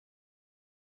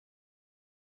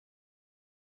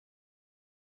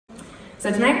So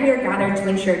tonight we are gathered to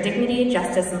ensure dignity,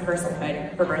 justice, and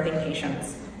personhood for birthing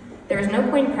patients. There is no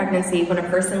point in pregnancy when a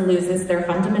person loses their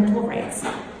fundamental rights,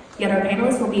 yet our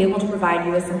panelists will be able to provide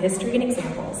you with some history and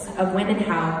examples of when and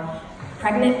how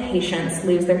pregnant patients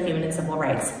lose their human and civil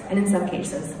rights, and in some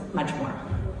cases, much more.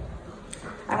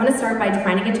 I want to start by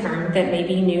defining a term that may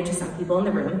be new to some people in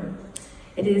the room.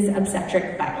 It is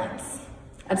obstetric violence.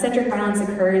 Obstetric violence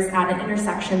occurs at an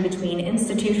intersection between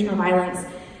institutional violence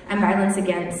and violence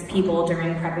against people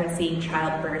during pregnancy,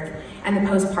 childbirth, and the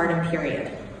postpartum period.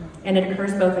 And it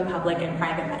occurs both in public and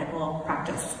private medical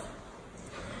practice.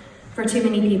 For too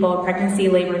many people, pregnancy,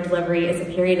 labor, and delivery is a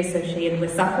period associated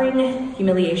with suffering,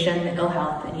 humiliation, ill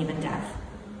health, and even death.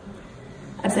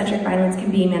 Obstetric violence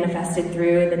can be manifested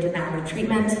through the denial of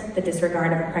treatment, the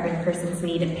disregard of a pregnant person's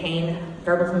need and pain,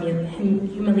 verbal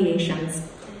humiliations,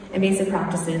 invasive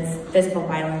practices, physical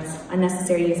violence,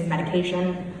 unnecessary use of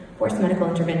medication, forced medical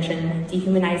intervention,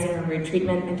 dehumanizing or rude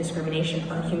treatment, and discrimination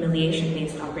or humiliation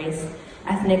based on race,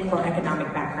 ethnic or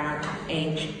economic background,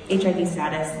 age, HIV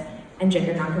status, and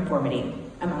gender nonconformity,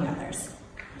 among others.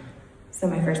 So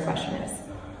my first question is,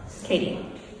 Katie,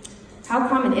 how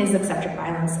common is obstetric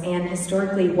violence, and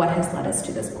historically, what has led us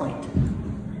to this point?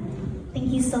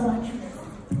 Thank you so much for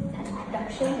that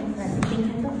introduction and for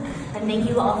everything, Kendall. And thank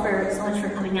you all so much for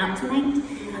coming out tonight.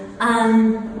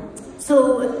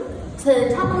 So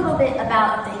to talk a little bit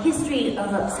about the history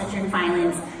of obstetric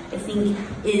violence, I think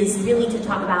is really to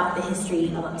talk about the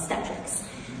history of obstetrics.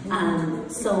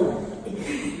 So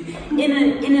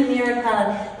in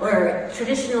America, or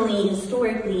traditionally,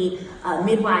 historically,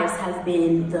 midwives have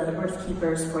been the birth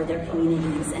keepers for their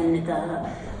communities, and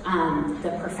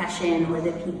the profession, or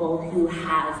the people who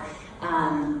have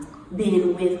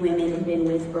been with women and been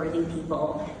with birthing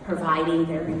people, providing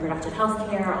their reproductive health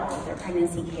care, all of their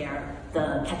pregnancy care,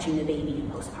 the catching the baby and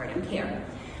postpartum care.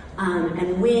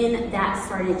 And when that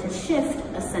started to shift,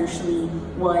 essentially,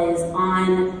 was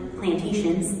on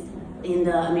plantations in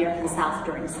the American South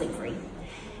during slavery.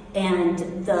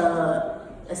 And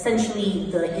essentially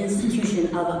the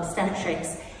institution of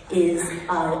obstetrics is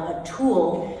a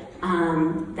tool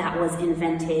that was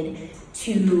invented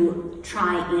to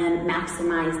try and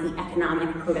maximize the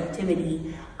economic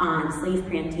productivity on slave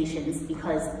plantations,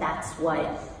 because that's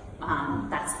what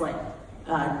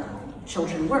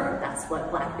children were. That's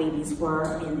what Black babies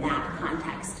were in that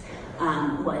context,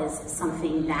 was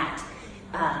something that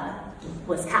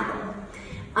was capital.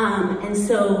 And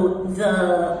so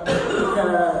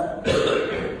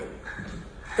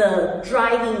the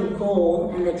driving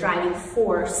goal and the driving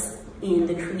force in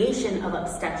the creation of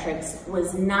obstetrics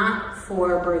was not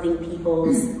for birthing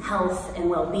people's health and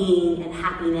well-being and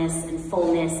happiness and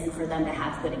fullness and for them to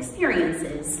have good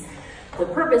experiences. The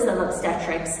purpose of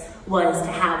obstetrics was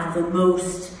to have the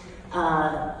most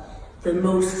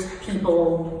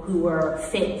people who were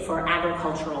fit for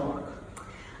agricultural work.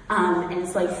 And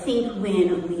so I think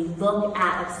when we look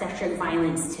at obstetric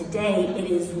violence today,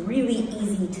 it is really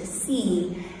easy to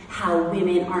see how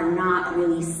women are not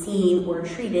really seen or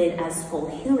treated as full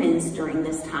humans during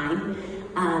this time.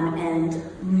 And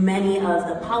many of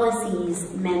the policies,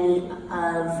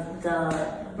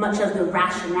 much of the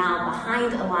rationale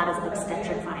behind a lot of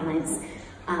obstetric violence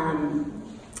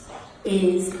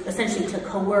is essentially to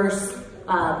coerce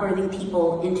birthing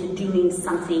people into doing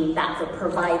something that the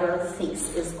provider thinks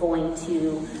is going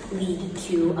to lead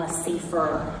to a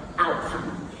safer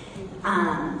outcome.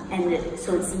 And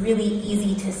so it's really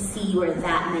easy to see where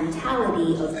that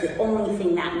mentality of the only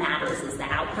thing that matters is the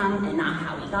outcome and not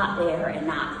how we got there and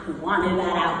not who wanted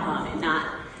that outcome, and not,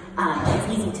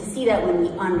 it's easy to see that when we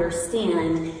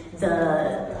understand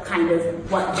the kind of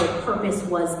what the purpose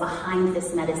was behind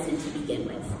this medicine to begin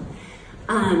with.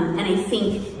 And I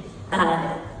think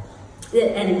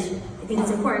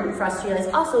it's important for us to realize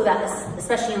also that,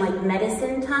 especially in like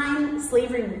medicine time,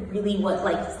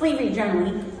 slavery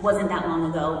generally wasn't that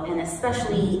long ago, and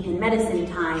especially in medicine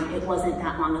time, it wasn't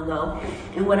that long ago.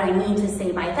 And what I mean to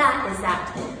say by that is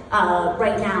that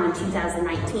right now in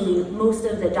 2019, most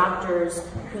of the doctors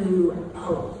who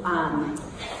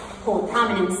hold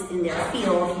prominence in their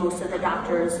field, most of the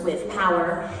doctors with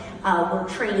power, were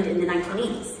trained in the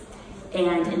 1980s.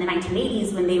 And in the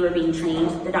 1980s, when they were being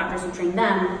trained, the doctors who trained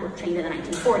them were trained in the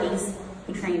 1940s,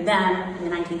 who trained them in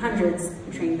the 1900s,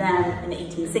 who trained them in the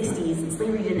 1860s, and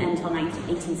slavery didn't end until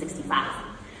 1865.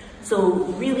 So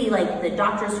really, like, the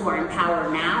doctors who are in power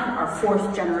now are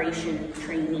fourth generation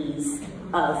trainees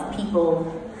of people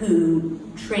who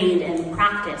trained and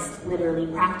practiced, literally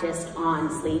practiced on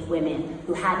slave women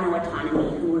who had no autonomy,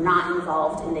 who were not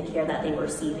involved in the care that they were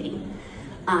receiving.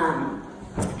 And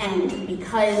And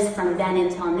because from then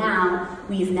until now,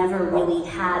 we've never really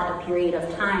had a period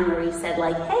of time where we said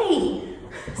like, hey,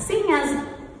 seeing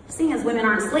as women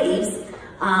aren't slaves,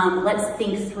 let's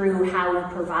think through how we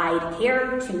provide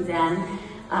care to them,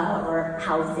 or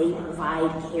how they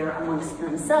provide care amongst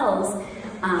themselves.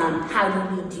 How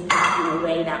do we do that in a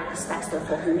way that respects their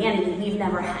full humanity? We've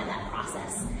never had that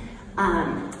process.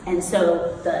 And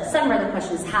so the second part of the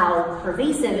question is how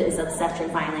pervasive is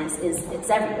obstetric violence? It's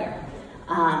everywhere.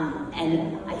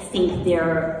 And I think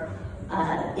there,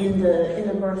 in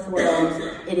the birth world,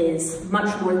 it is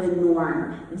much more the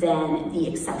norm than the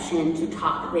exception to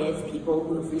talk with people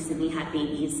who have recently had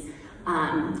babies,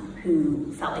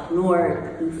 who felt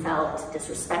ignored, who felt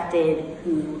disrespected,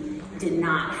 who did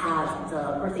not have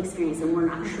the birth experience and were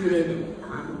not treated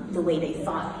the way they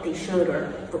thought they should,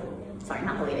 or sorry,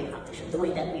 not the way they thought they should, the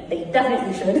way that they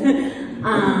definitely should.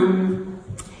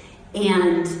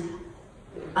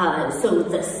 So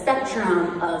the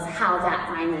spectrum of how that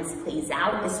violence plays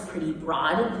out is pretty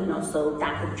broad, you know, so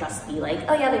that could just be like,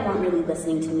 oh yeah, they weren't really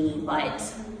listening to me, but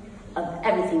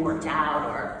everything worked out,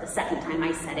 or the second time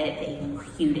I said it, they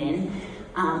cued in,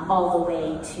 all the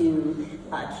way to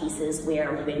cases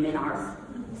where women are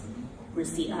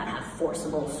have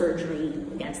forcible surgery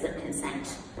against their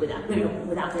consent, without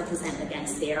their consent,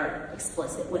 against their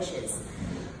explicit wishes.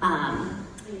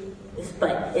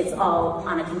 But it's all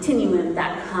on a continuum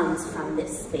that comes from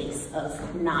this space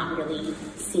of not really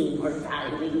seeing or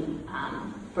valuing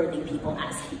birthing people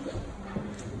as people.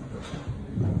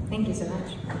 Thank you so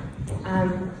much.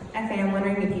 Efe, I'm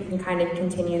wondering if you can kind of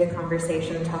continue the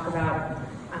conversation and talk about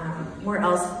where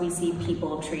else we see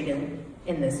people treated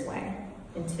in this way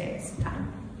in today's time.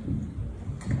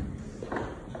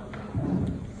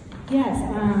 Yes,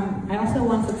 I also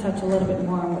want to touch a little bit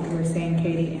more on what you were saying,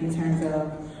 Katie, in terms of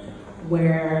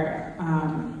where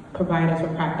providers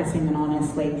were practicing on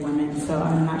enslaved women. So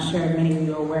I'm not sure if many of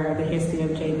you are aware of the history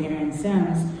of J. Marion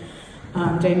Sims.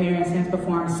 J. Marion Sims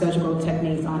performed surgical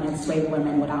techniques on enslaved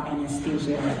women without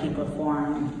anesthesia that he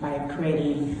performed by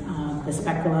creating the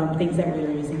speculum, things that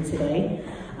we're using today,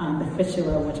 the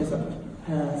fistula, which is a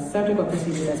surgical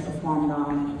procedure that's performed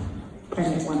on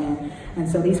pregnant women. And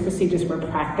so these procedures were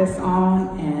practiced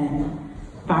on and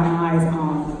finalized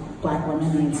on Black women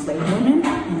and enslaved women,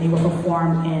 and they were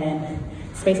performed in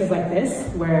spaces like this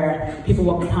where people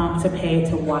will come to pay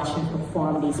to watch and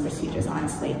perform these procedures on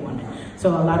enslaved women.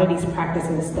 So a lot of these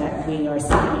practices that we are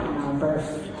seeing in our birth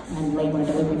and labor and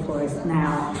delivery floors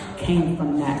now came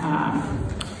from that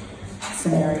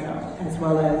scenario, as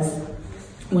well as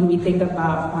when we think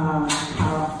about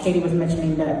how Katie was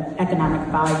mentioning the economic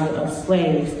value of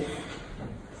slaves.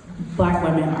 Black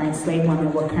women or enslaved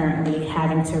women were currently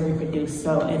having to reproduce.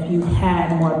 So if you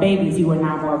had more babies, you were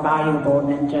now more valuable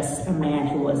than just a man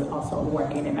who was also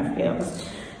working in the fields.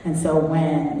 And so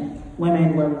when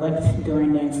women were whipped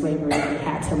during their slavery, they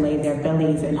had to lay their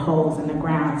bellies in holes in the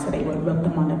ground, so they would whip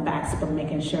them on the backs, but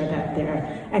making sure that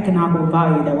their economic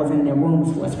value that was in their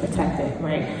wombs was protected,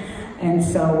 right? And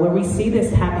so where we see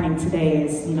this happening today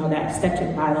is, you know, that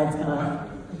obstetric violence of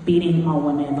beating on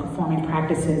women, performing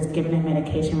practices, giving them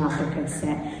medication without their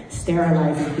consent,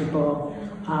 sterilizing people.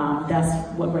 That's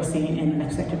what we're seeing in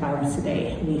obstetric violence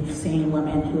today. We've seen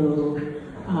women who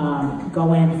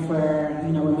go in for,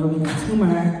 you know, removing a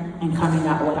tumor and coming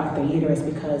out without their uterus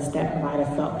because that provider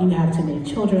felt you have too many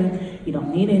children, you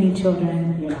don't need any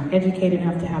children, you're not educated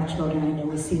enough to have children, and then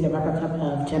we see the repercussion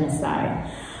of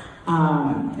genocide.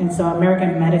 And so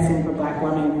American medicine for Black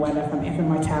women, whether from infant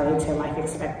mortality to life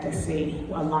expectancy,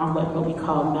 along with what we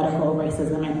call medical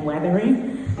racism and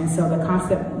weathering. And so the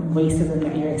constant racism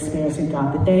that you're experiencing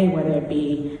throughout the day, whether it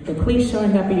be the police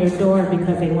showing up at your door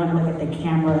because they want to look at the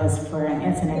cameras for an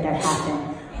incident that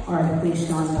happened, or the police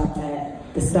showing up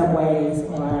at the subways,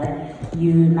 or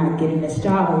you not getting this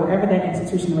job, or wherever that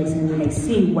institutional racism you may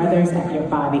see, weathers at your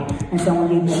body. And so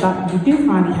when you do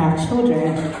finally have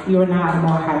children, you are now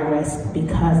more high risk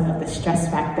because of the stress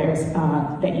factors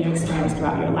that you experience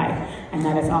throughout your life. And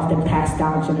that is often passed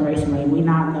down generationally. We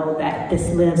now know that this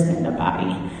lives in the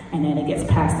body, and then it gets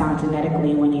passed down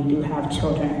genetically when you do have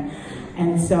children.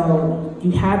 And so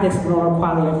you have this lower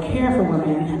quality of care for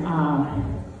women,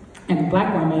 and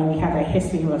Black women. We have a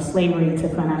history of slavery to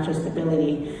financial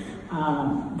stability.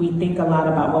 We think a lot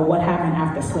about, well, what happened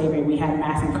after slavery? We had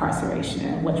mass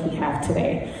incarceration, which we have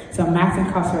today. So mass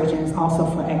incarceration is also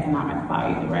for economic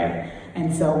value, right?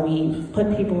 And so we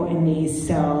put people in these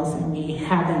cells and we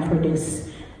have them produce,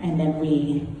 and then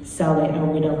we sell it or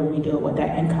whatever we do with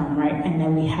that income, right? And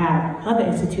then we have other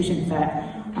institutions that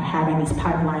are having these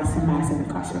pipelines to massive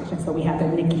incarceration. So we have the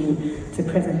NICU to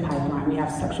prison pipeline, we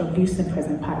have sexual abuse to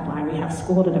prison pipeline, we have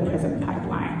school to the prison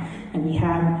pipeline.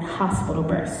 have hospital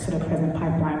births to the present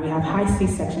pipeline. We have high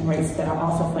C-section rates that are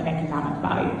also for economic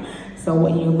value. So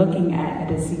what you're looking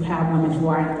at is you have women who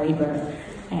are in labor,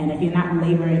 and if you're not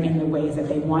laboring in the ways that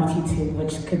they want you to,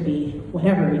 which could be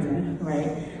whatever reason,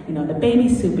 right? You know, the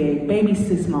baby's too big, baby's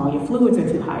too small, your fluids are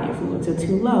too high, your fluids are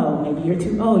too low, maybe you're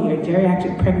too old, you're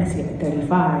geriatric pregnancy at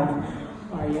 35,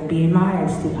 or your BMI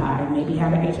is too high, maybe you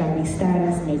have an HIV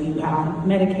status, maybe you have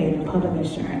Medicaid and public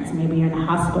insurance, maybe you're in a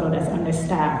hospital that's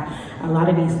understaffed. A lot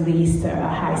of these leads to a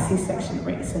high C-section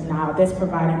rate. So now this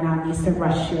provider now needs to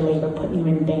rush your labor, put you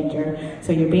in danger.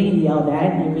 So you're being yelled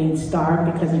at, and you're being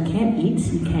starved because you can't eat,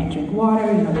 you can't drink water,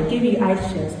 you know, they give you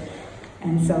ice chips.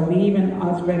 And so we even,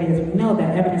 as ready as we know,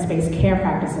 that evidence-based care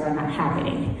practices are not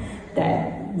happening,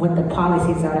 that what the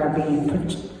policies that are being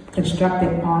constructed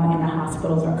in the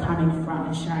hospitals are coming from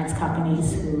insurance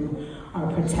companies who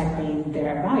are protecting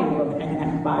their value of the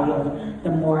economic value of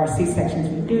the more C-sections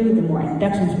we do, the more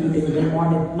inductions we do, the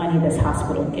more money this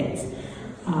hospital gets.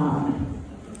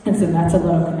 And so that's a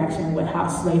little connection with how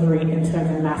slavery in terms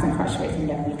of mass incarceration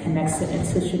definitely connects to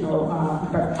institutional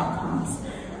birth outcomes,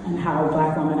 and how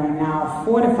Black women are now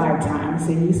 4 to 5 times.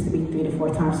 It used to be 3 to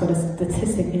 4 times. So the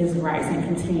statistic is rising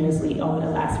continuously over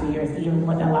the last few years, even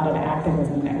with a lot of the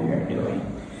activism that we are doing.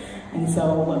 And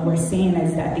so what we're seeing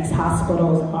is that these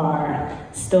hospitals are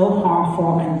still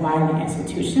harmful and violent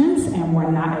institutions, and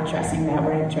we're not addressing that.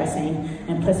 We're addressing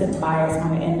implicit bias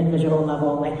on an individual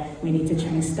level. Like, we need to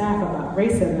train staff about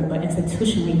racism, but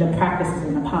institutionally the practices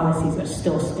and the policies are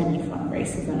still stemming from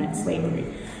racism and slavery.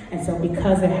 And so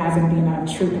because there hasn't been a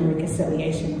truth and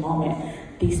reconciliation moment,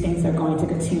 these things are going to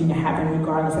continue to happen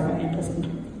regardless of an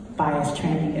implicit bias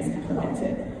training is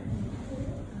implemented.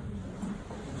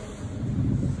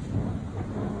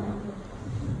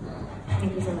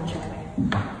 Thank you so much,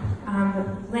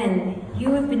 Lynn,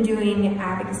 you have been doing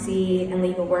advocacy and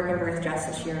legal work in birth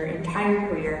justice your entire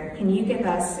career. Can you give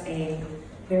us a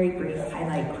very brief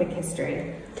highlight, quick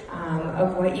history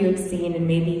of what you have seen, and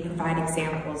maybe provide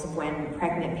examples of when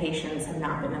pregnant patients have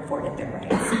not been afforded their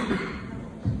rights?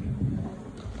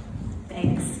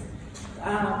 Thanks.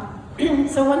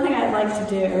 So one thing I'd like to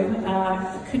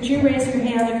do, could you raise your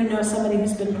hand if you know somebody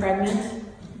who's been pregnant?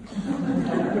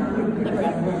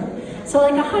 So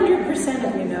like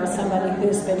 100% of you know somebody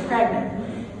who's been pregnant.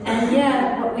 And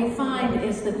yet what we find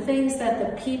is the things that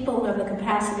the people who have the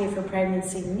capacity for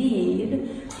pregnancy need,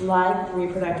 like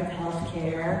reproductive health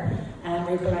care and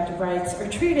reproductive rights, are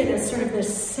treated as sort of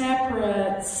this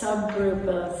separate subgroup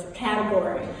of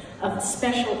category of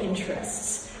special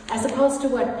interests, as opposed to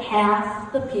what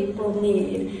half the people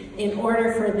need in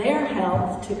order for their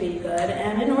health to be good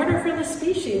and in order for the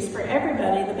species, for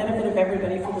everybody, the benefit of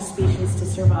everybody, for the species to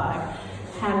survive.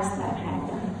 How does that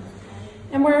happen?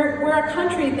 And we're a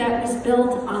country that was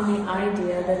built on the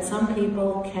idea that some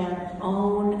people can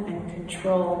own and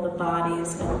control the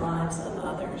bodies and lives of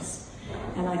others.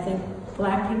 And I think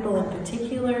Black people in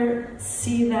particular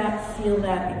see that, feel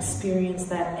that, experience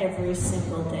that every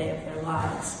single day of their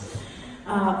lives.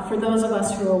 For those of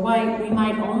us who are white, we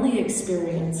might only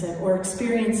experience it, or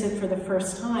experience it for the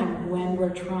first time when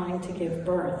we're trying to give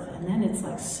birth. And then it's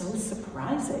like so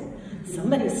surprising.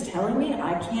 Somebody's telling me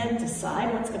I can't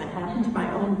decide what's going to happen to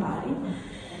my own body.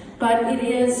 But it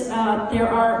is, there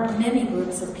are many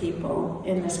groups of people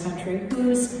in this country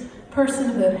whose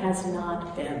personhood has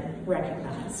not been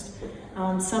recognized.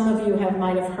 Some of you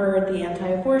might have heard the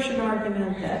anti-abortion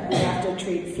argument that we have to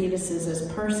treat fetuses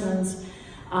as persons.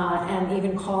 And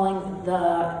even calling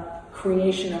the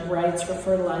creation of rights for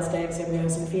fertilized eggs,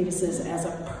 embryos, and fetuses as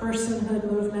a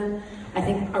personhood movement. I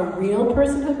think a real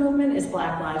personhood movement is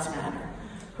Black Lives Matter.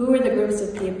 Who are the groups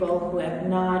of people who have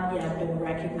not yet been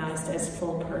recognized as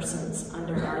full persons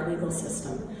under our legal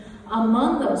system?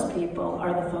 Among those people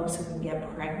are the folks who can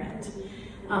get pregnant.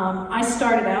 I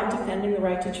started out defending the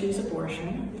right to choose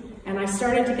abortion. And I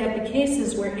started to get the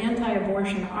cases where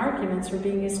anti-abortion arguments were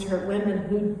being used to hurt women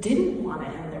who didn't want to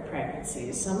end their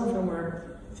pregnancies. Some of them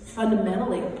were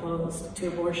fundamentally opposed to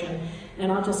abortion.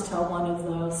 And I'll just tell one of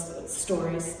those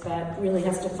stories that really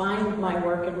has defined my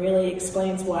work and really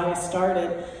explains why I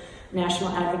started National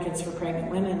Advocates for Pregnant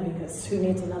Women, because who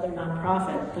needs another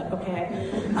nonprofit? But okay.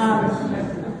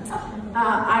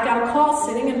 I got a call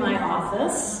sitting in my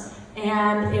office,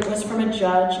 and it was from a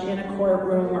judge in a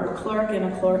courtroom, or a clerk in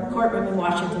a courtroom in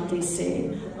Washington,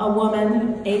 D.C. A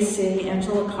woman, A.C.,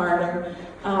 Angela Carter,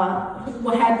 who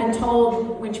had been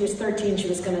told when she was 13 she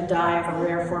was going to die of a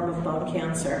rare form of bone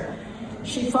cancer.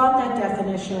 She fought that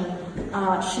definition.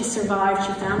 She survived.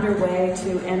 She found her way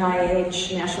to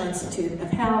NIH, National Institute of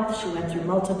Health. She went through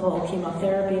multiple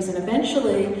chemotherapies and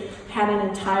eventually had an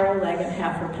entire leg and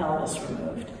half her pelvis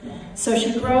removed. So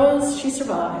she grows, she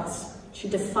survives. She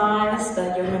defies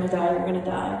that you're going to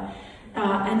die,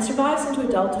 and survives into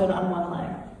adulthood on one leg.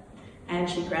 And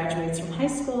she graduates from high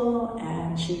school,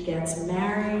 and she gets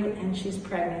married, and she's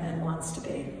pregnant and wants to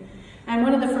be. And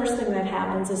one of the first things that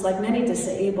happens is, like many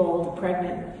disabled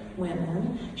pregnant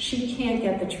women, she can't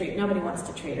get the treatment. Nobody wants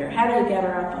to treat her. How do you get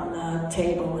her up on the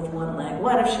table with one leg?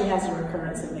 What if she has a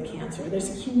recurrence of the cancer?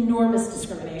 There's enormous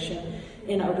discrimination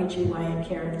in OBGYN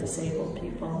care of disabled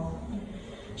people.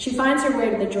 She finds her way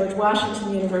to the George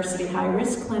Washington University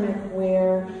high-risk clinic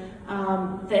where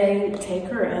they take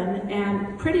her in,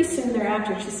 and pretty soon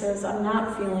thereafter she says, I'm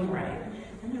not feeling right.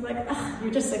 And they're like,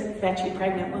 you're just a fetchy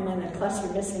pregnant woman, and plus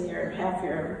you're missing half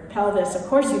your pelvis. Of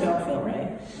course you don't feel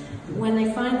right. When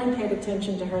they finally paid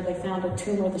attention to her, they found a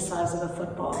tumor the size of a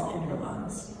football in her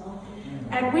lungs.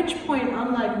 At which point,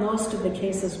 unlike most of the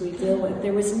cases we deal with,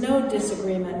 there was no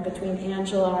disagreement between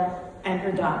Angela and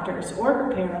her doctors, or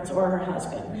her parents, or her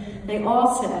husband. They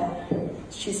all said,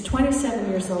 she's 27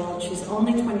 years old, she's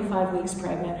only 25 weeks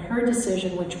pregnant, her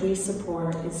decision, which we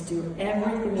support, is do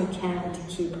everything you can to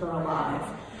keep her alive.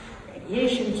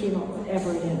 Radiation, chemo,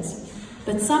 whatever it is.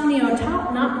 But some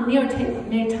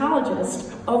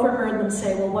neonatologist overheard them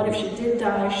say, well, what if she did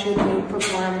die? Should we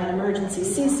perform an emergency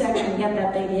C-section and get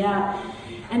that baby out?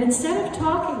 And instead of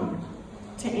talking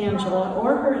to Angela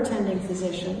or her attending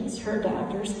physicians, her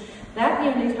doctors, that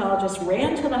neonatologist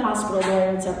ran to the hospital lawyer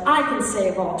and said, I can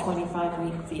save all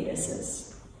 25-week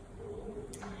fetuses.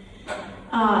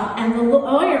 And the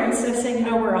lawyer, instead of saying,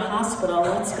 we're a hospital,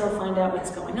 let's go find out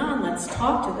what's going on, let's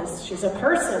talk to this, she's a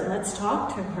person, let's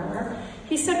talk to her,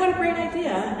 he said, what a great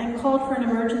idea, and called for an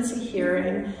emergency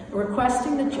hearing,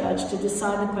 requesting the judge to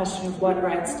decide the question of what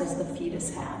rights does the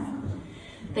fetus have.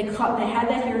 They had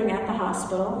that hearing at the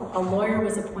hospital. A lawyer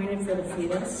was appointed for the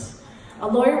fetus. A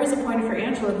lawyer was appointed for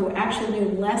Angela, who actually knew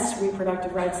less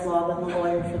reproductive rights law than the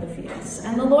lawyer for the fetus.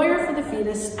 And the lawyer for the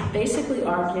fetus basically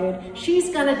argued, she's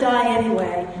going to die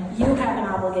anyway. You have an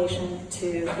obligation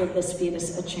to give this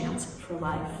fetus a chance for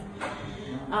life.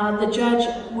 The judge,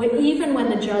 even when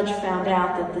the judge found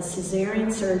out that the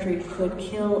cesarean surgery could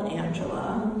kill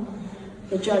Angela,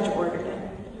 the judge ordered it.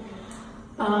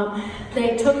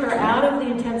 They took her out of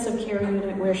the intensive care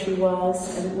unit where she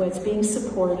was and was being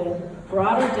supported,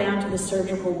 brought her down to the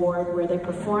surgical ward where they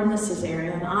performed the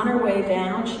cesarean. On her way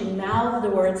down, she mouthed the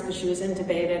words because she was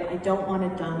intubated, I don't want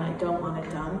it done, I don't want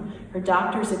it done. Her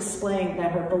doctors explained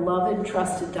that her beloved,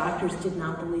 trusted doctors did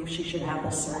not believe she should have the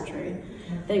surgery.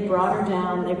 They brought her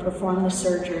down, they performed the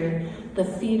surgery. The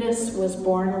fetus was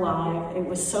born alive. It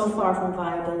was so far from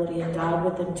viability, it died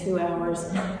within 2 hours,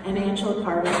 and Angela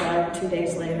Carter died 2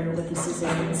 days later with the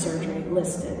cesarean surgery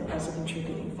listed as a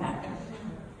contributing factor.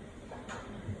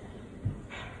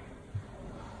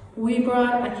 We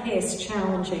brought a case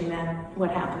challenging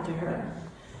what happened to her.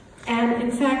 And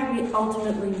in fact, we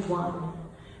ultimately won.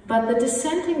 But the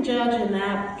dissenting judge in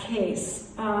that case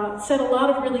said a lot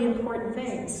of really important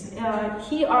things.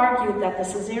 He argued that the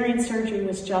cesarean surgery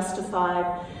was justified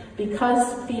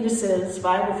because fetuses,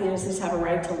 viable fetuses, have a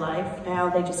right to life. Now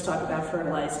they just talk about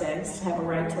fertilized eggs, have a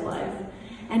right to life.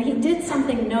 And he did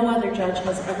something no other judge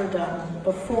has ever done,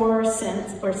 before,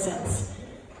 since, or since.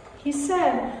 He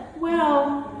said,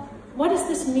 well, what does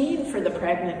this mean for the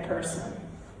pregnant person?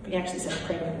 He actually said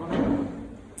pregnant woman.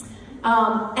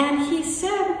 And he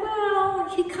said, well,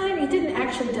 he didn't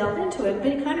actually delve into it,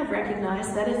 but he kind of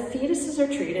recognized that if fetuses are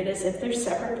treated as if they're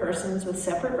separate persons with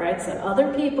separate rights that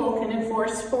other people can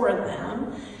enforce for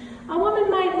them, a woman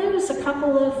might lose a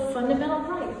couple of fundamental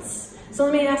rights. So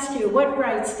let me ask you, what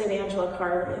rights did Angela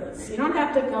Carter lose? You don't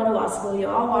have to go to law school, you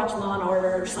all watch Law and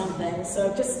Order or something,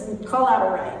 so just call out a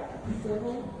right.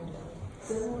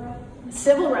 Civil rights?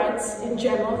 Civil rights in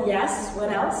general, yes. What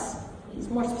else?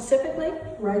 More specifically?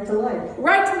 Right to life.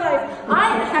 Right to life.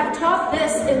 I have taught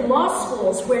this in law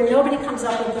schools where nobody comes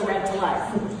up with the right to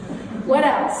life. What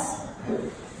else?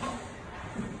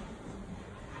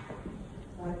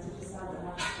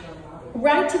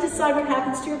 Right to decide what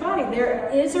happens to your body. There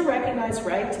is a recognized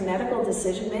right to medical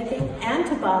decision-making and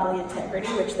to bodily integrity,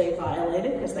 which they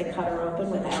violated because they cut her open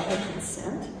without her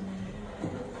consent.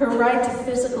 Her right to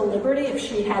physical liberty, if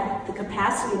she had the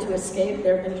capacity to escape.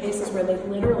 There have been cases where they've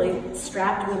literally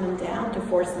strapped women down to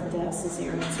force them to have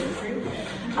cesarean surgery.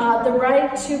 The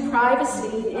right to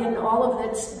privacy in all of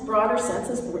its broader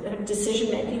senses,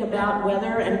 decision-making about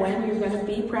whether and when you're going to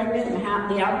be pregnant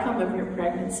and the outcome of your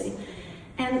pregnancy.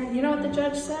 And you know what the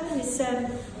judge said? He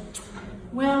said,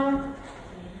 well,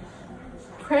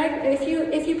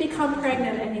 if you become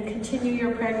pregnant and you continue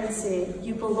your pregnancy,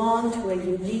 you belong to a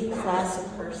unique class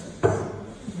of persons.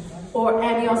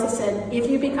 And he also said, if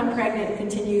you become pregnant and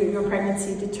continue your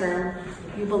pregnancy to term,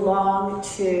 you belong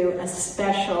to a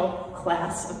special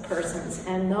class of persons.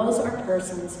 And those are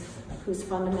persons whose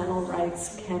fundamental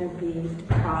rights can be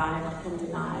deprived and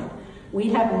denied. We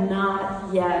have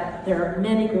not yet, there are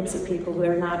many groups of people who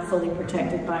are not fully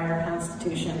protected by our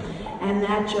Constitution. And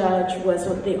that judge was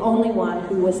the only one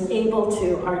who was able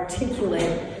to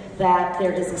articulate that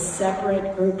there is a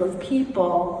separate group of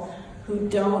people who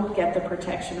don't get the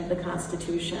protection of the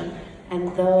Constitution,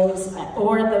 and those,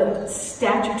 or the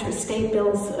statutory state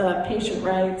bills, patient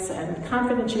rights and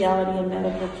confidentiality in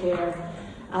medical care,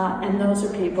 and those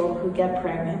are people who get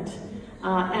pregnant.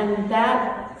 And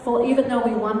that, even though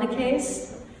we won the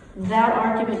case, that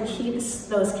argument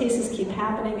those cases keep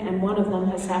happening, and one of them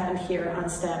has happened here on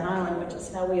Staten Island, which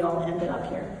is how we all ended up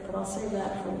here. But I'll save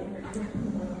that for later.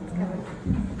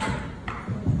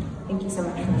 Thank you so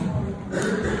much.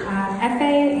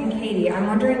 F.A. and Katie, I'm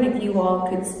wondering if you all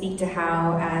could speak to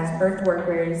how, as birth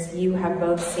workers, you have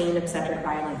both seen obstetric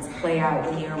violence play out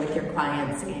when you're with your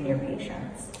clients and your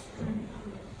patients.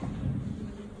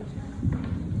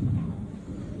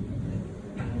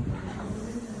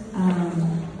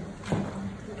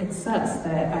 It sucks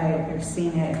that I've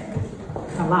seen it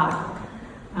a lot.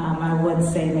 I would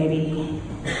say maybe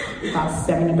about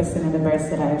 70% of the births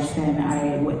that I've seen,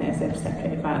 I witnessed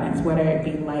obstetric violence, whether it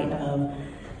be light of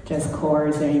just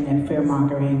coercing and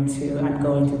fear-mongering to I'm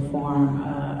going to form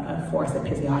a forced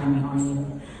episiotomy on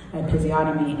you. An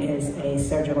episiotomy is a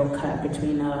surgical cut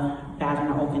between a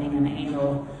vaginal opening and the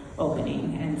anal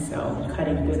opening, and so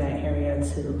cutting through that area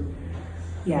to,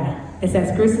 yeah, it's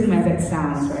as gruesome as it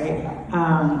sounds, right?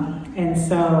 And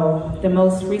so the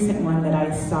most recent one that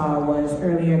I saw was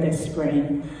earlier this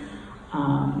spring.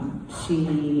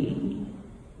 She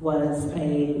was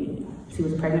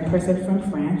a pregnant person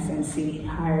from France, and she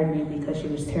hired me because she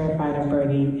was terrified of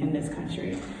birthing in this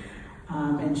country.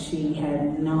 And she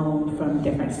had known from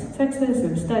different sexes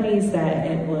and studies that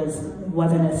it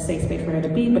wasn't a safe space for her to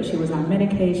be, but she was on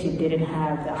Medicaid. She didn't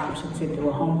have the option to do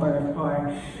a home birth,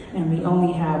 and we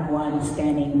only have one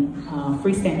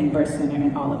freestanding birth center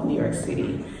in all of New York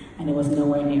City, and it was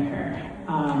nowhere near her.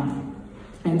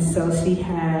 And so she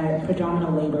had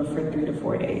predominant labor for 3 to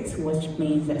 4 days, which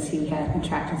means that she had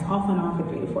contractions off and on for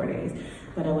 3 to 4 days.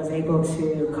 But I was able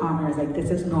to calm her, like, this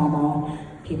is normal.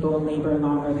 People labor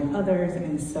longer than others,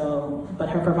 and so, but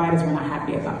her providers were not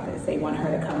happy about this. They want her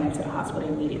to come into the hospital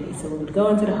immediately. So we would go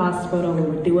into the hospital, we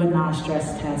would do a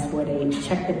non-stress test where they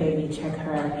check the baby, check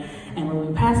her, and when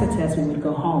we passed the test, we would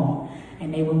go home.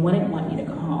 And they wouldn't want you to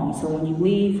go home. So when you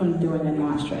leave from doing a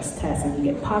non-stress test and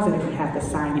you get positive, you have to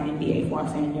sign an NDA form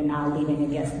saying you're now leaving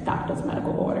against the doctor's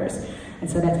medical orders. And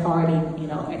so that's already,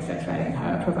 extraditing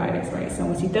her providers, right? So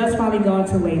when she does finally go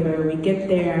into labor, we get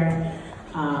there,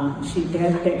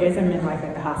 there is a midwife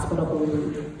at the hospital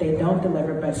who they don't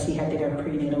deliver, but she had did her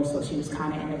prenatal, so she was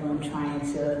kind of in the room trying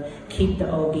to keep the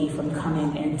OB from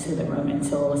coming into the room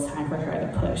until it was time for her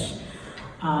to push.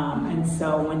 And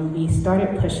so when we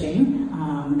started pushing,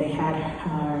 they had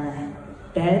her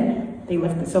bed, they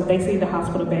lifted, so basically the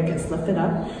hospital bed gets lifted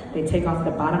up, they take off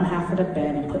the bottom half of the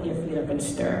bed and put your feet up in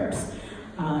stirrups.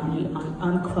 You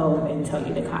unclothe and tell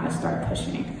you to kind of start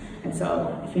pushing. And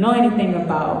so if you know anything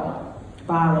about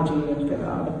biology, the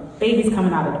baby's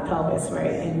coming out of the pelvis,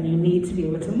 right? And you need to be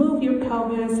able to move your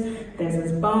pelvis. There's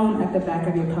this bone at the back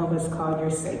of your pelvis called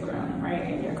your sacrum, right?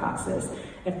 And your coccyx.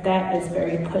 If that is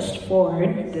very pushed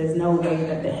forward, there's no way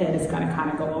that the head is going to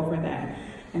kind of go over that.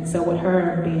 And so with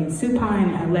her being supine,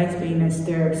 her legs being in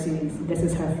stirrups, this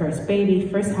is her first baby.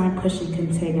 First time pushing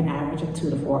can take an average of 2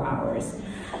 to 4 hours.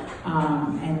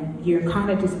 And you're kind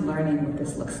of just learning what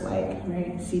this looks like,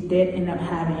 right? She did end up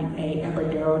having a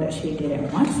epidural that she did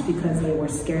at once because they were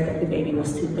scared that the baby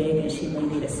was too big and she may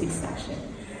need a C-section.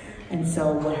 And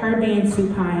so with her being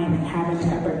supine and having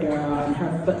an epidural and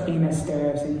her foot being in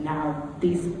stirrups, and now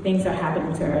these things are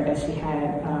happening to her that she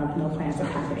had no plans of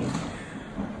happening.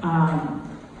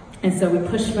 And so we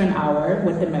pushed for an hour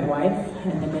with the midwife,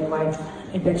 and the midwife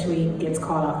eventually gets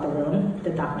called out the room.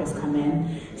 The doctors come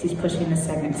in. She's pushing a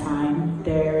second time.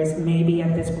 There's maybe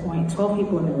at this point 12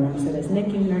 people in the room. So there's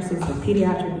NICU nurses, the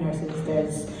pediatric nurses,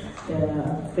 there's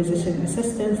the physician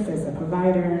assistants, there's the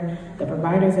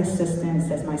provider's assistants,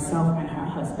 there's myself and her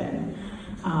husband.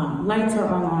 Lights are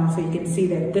all on, so you can see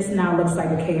that this now looks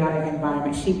like a chaotic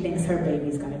environment. She thinks her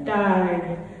baby's gonna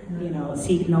die.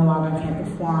 She no longer can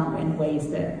perform in ways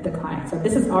that the client. So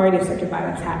this is already obstetric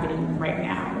violence happening right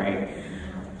now, right?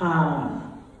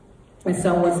 And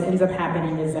so what ends up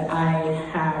happening is that I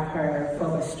have her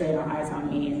focus straight on eyes on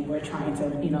me, and we're trying to,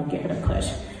 get her to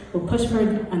push. We'll push for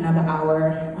another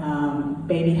hour.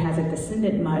 Baby hasn't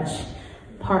descended much.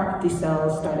 Part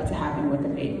decel started to happen with the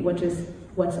baby, which is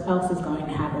what else is going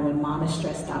to happen when mom is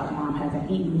stressed out, mom hasn't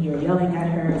eaten, you're yelling at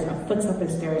her, her foot's up the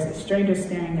stairs, a stranger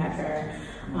staring at her.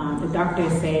 The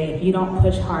doctors say, if you don't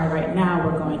push hard right now,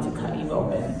 we're going to cut you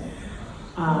open.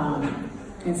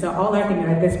 And so all I can do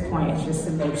at this point is just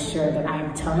to make sure that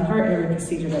I'm telling her every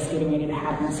procedure that's getting ready to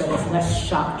happen, so there's less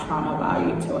shock trauma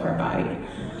value to her body.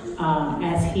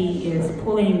 As he is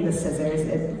pulling the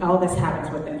scissors, all this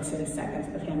happens within 10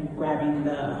 seconds of him grabbing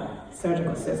the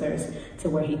surgical scissors to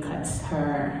where he cuts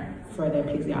her for their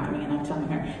episiotomy. And I'm telling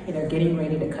her, hey, they're getting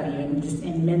ready to cut you. And just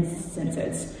in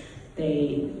mid-sentence,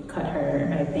 they cut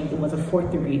her, I think it was a 4th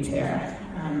degree tear.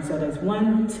 So there's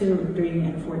 1, 2, 3,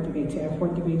 and 4th degree tear.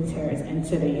 4th degree tear is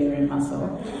into the uterine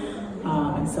muscle.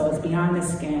 And so it's beyond the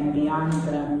skin, beyond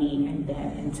the meat, and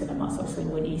then into the muscle. So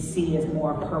what you see is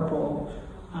more purple,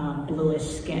 bluish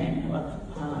skin of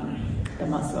the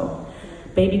muscle.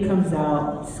 Baby comes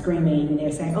out screaming.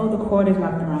 They're saying, oh, the cord is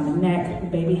wrapped around the neck. The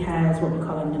baby has what we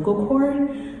call a nuchal cord.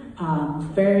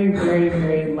 Very, very,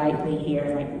 very lightly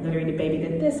here. Like literally the baby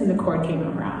did this and the cord came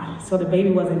around. So the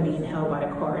baby wasn't being held by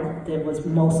the cord. It was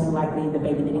most likely the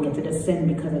baby didn't get to descend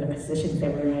because of the positions they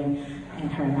were in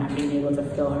and her not being able to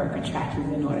feel her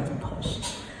contractions in order to push.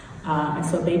 And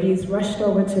so baby is rushed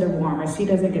over to the warmer. She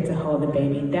doesn't get to hold the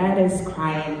baby. Dad is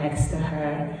crying next to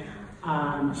her.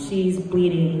 She's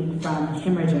bleeding from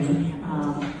hemorrhaging,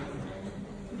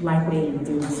 likely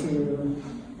due to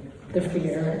the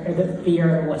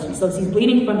fear of what so she's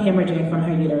bleeding from hemorrhaging from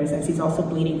her uterus, and she's also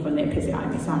bleeding from the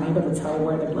episiotomy, so I'm able to tell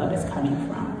where the blood is coming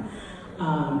from.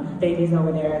 Baby's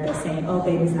over there, they're saying, oh,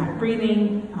 baby's not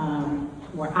breathing,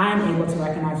 where I'm able to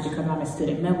recognize, because I'm a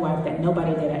student midwife, that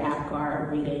nobody did an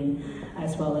APGAR reading,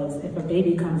 as well as if a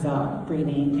baby comes out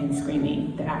breathing and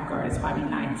screaming, the APGAR is probably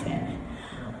 9-10.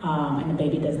 And the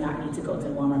baby does not need to go to the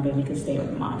warmer, baby can stay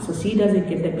with mom. So she doesn't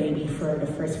get the baby for the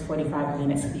first 45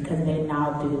 minutes because they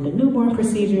now do the newborn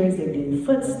procedures, they do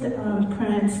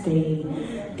footprints, they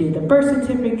do the birth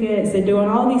certificates, they're doing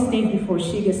all these things before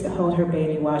she gets to hold her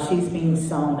baby while she's being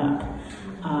sewn up.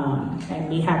 And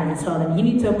me having to tell them, you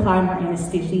need to apply more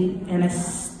anesthetic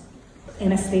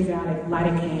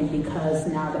lidocaine because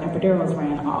now the epidurals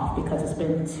ran off because it's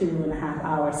been 2.5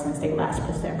 hours since they last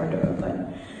pushed the epidural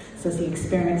button. So she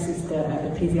experiences the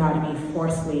episiotomy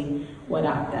forcibly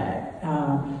without that,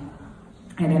 and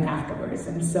then afterwards.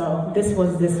 And so this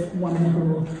was this woman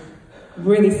who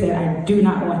really said, I do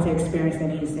not want to experience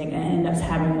anything, and ends up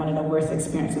having one of the worst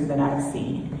experiences that I've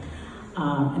seen.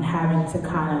 And having to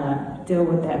kind of deal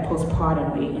with that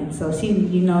postpartumly. And so she,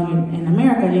 in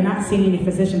America, you're not seeing any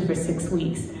physician for 6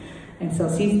 weeks. And so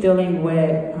she's dealing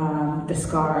with the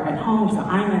scar at home. So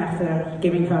I'm after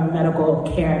giving her medical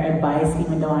care advice,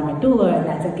 even though I'm a doula, and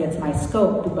that's against my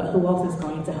scope. But who else is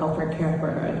going to help her care for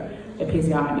her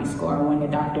episiotomy score when the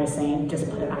doctor is saying, just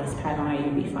put an ice pad on it,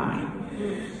 you'll be fine,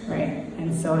 right?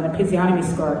 And so an episiotomy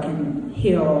scar can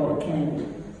heal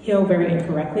very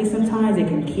incorrectly sometimes. It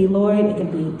can keloid, it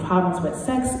can be problems with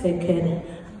sex, it could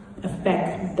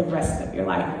affect the rest of your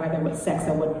life, whether with sex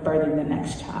or with birthing the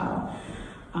next child.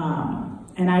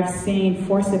 And I've seen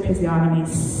forced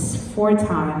episiotomies 4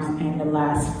 times in the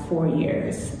last 4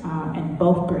 years in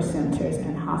both birth centers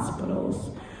and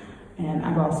hospitals. And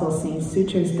I've also seen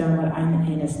sutures done with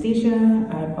anesthesia.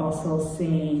 I've also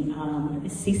seen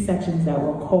C-sections that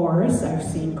were coarse. I've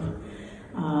seen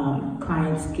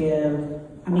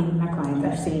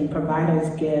I've seen providers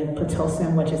give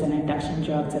Pitocin, which is an induction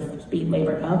drug to speed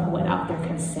labor up without their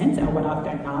consent or without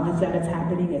their knowledge that it's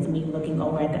happening. It's me looking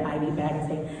over at the IV bag and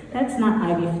saying, that's not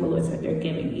IV fluids that they're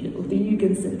giving you. Do you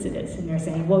consent to this? And they're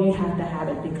saying, well, you have to have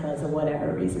it because of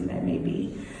whatever reason that may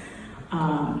be.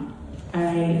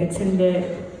 I attended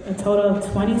a total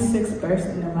of 26 births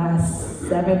in the last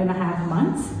 7.5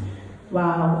 months,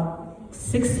 while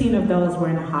 16 of those were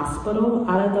in a hospital.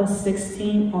 Out of those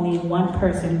 16, only 1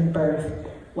 person birthed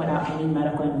without any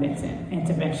medical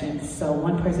intervention. So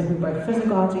 1 person who birthed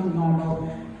physiology, normal,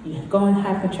 you go and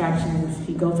have contractions,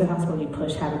 you go to the hospital, you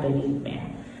push, have a baby,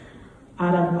 bam.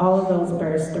 Out of all of those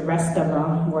births, the rest of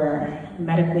them were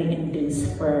medically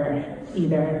induced for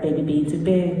either baby being too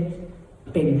big,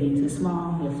 baby being too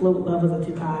small, your fluid levels are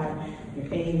too high, your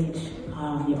age,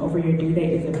 your over your due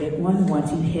date is a big one.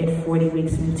 Once you hit 40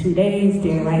 weeks and 2 days,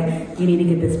 they're like, you need to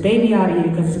get this baby out of you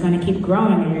because it's going to keep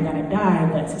growing and you're going to die.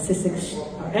 But statistics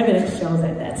or evidence shows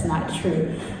that that's not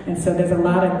true. And so there's a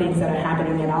lot of things that are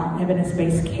happening in our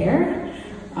evidence-based care.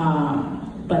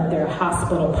 but their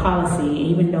hospital policy,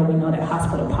 even though we know that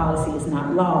hospital policy is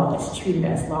not law, it's treated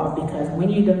as law, because when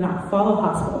you do not follow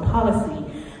hospital policy,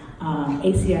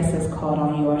 ACS is called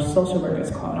on you, or social worker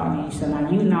is called on you. So now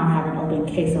you have an open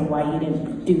case on why you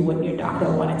didn't do what your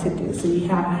doctor wanted to do. So you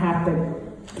have to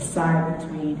decide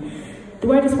between,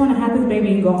 do I just want to have this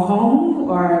baby and go home,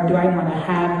 or do I want to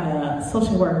have a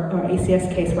social work or ACS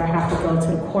case where I have to go to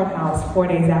the courthouse 4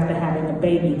 days after having the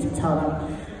baby to tell them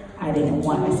I didn't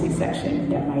want a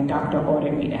C-section that my doctor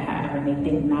ordered me to have, and they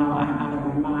think now I'm out of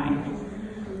my mind.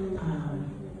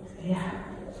 So yeah.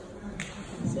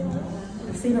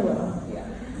 I've seen a little. Yeah.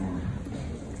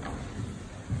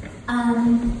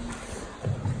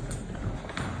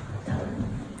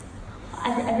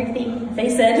 Everything they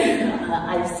said,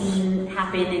 I've seen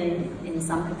happen in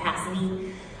some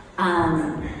capacity.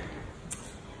 I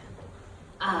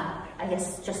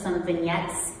guess just some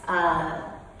vignettes.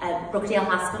 At Brookdale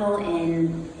Hospital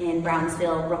in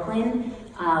Brownsville, Brooklyn,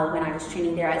 when I was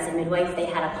training there as a midwife, they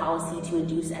had a policy to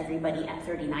induce everybody at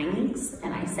 39 weeks.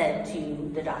 And I said to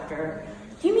the doctor,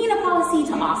 do you mean a policy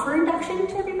to offer induction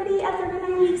to everybody at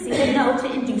 39 weeks? He said, no,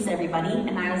 to induce everybody.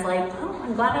 And I was like, oh,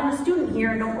 I'm glad I'm a student here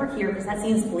and don't work here, because that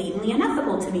seems blatantly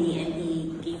unethical to me. And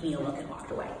he gave me a look and walked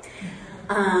away.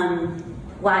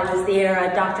 While I was there,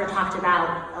 a doctor talked about,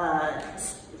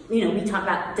 we talk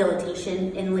about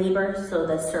dilatation in labor, so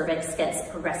the cervix gets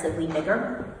progressively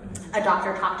bigger. A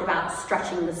doctor talked about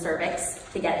stretching the cervix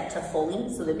to get it to fully,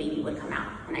 so the baby would come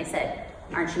out. And I said,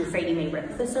 aren't you afraid you may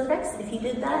rip the cervix if you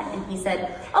did that? And he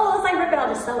said, oh, well, if I rip it,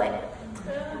 I'll just sew it.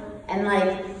 And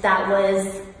like, that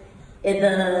was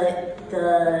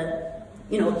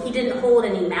he didn't hold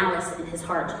any malice in his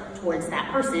heart towards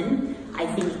that person. I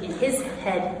think in his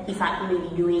head, he thought he may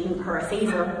be doing her a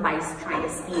favor by trying to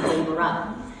speed labor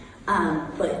up.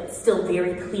 But still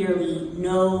very clearly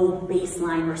no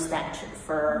baseline respect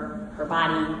for her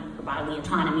body, her bodily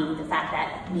autonomy, the fact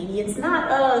that maybe it's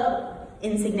not a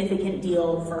insignificant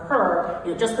deal for her.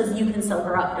 Just because you can sew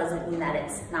her up doesn't mean that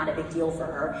it's not a big deal for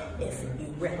her if you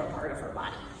rip a part of her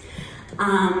body.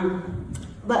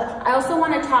 But I also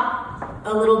want to talk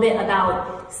a little bit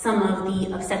about some of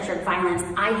the obstetric violence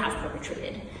I have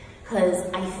perpetrated, because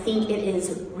I think it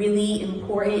is really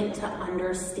important to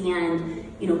understand,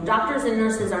 doctors and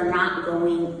nurses are not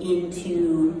going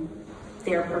into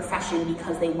their profession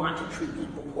because they want to treat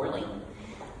people poorly.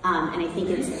 And I think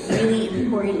it's really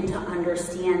important to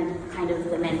understand kind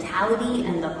of the mentality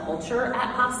and the culture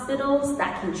at hospitals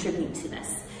that contribute to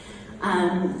this.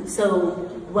 So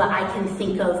what I can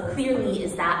think of clearly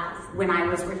is that when I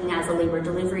was working as a labor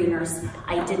delivery nurse,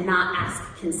 I did not ask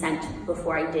consent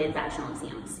before I did vaginal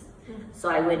exams. So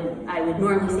I would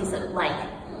normally say something like,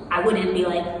 I wouldn't be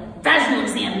like, vaginal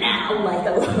exam now, like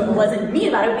I wasn't mean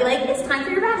about it. I would be like, it's time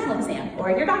for your vaginal exam.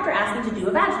 Or your doctor asked me to do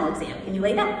a vaginal exam. Can you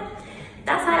lay down?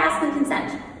 That's not asking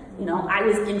consent. I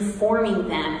was informing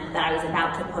them that I was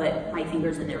about to put my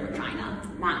fingers in their vagina,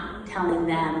 not telling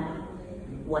them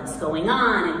what's going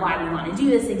on and why we want to do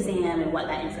this exam and what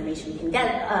that information can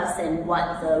get us and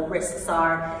what the risks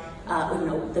are,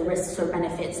 the risks or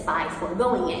benefits by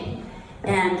foregoing it.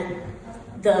 And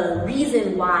the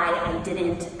reason why I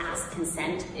didn't ask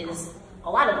consent is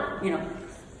a lot of,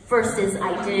 first is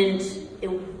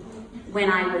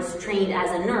when I was trained as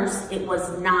a nurse, I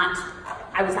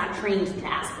was not trained to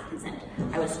ask for consent.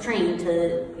 I was trained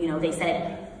to, they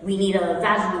said, we need a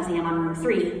vaginal exam on room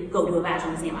 3, go do a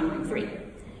vaginal exam on room 3.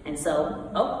 And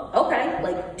so, oh, okay,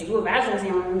 like do a vaginal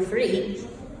exam on room 3.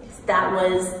 That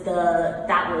was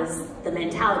the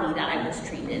mentality that I was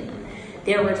trained in.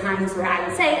 There were times where I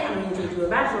would say, I'm going to do a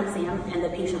vaginal exam, and the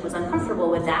patient was uncomfortable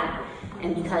with that.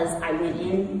 And because I went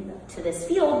into this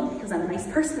field, because I'm a nice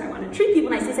person, I want to treat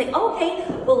people, and I say, oh, okay,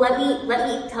 well, let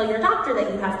me tell your doctor that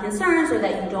you have concerns or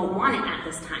that you don't want it at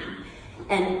this time.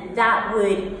 And that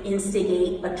would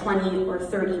instigate a 20 or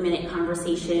 30-minute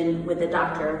conversation with the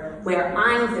doctor where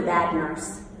I'm the bad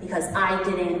nurse because I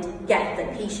didn't get the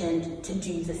patient to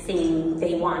do the thing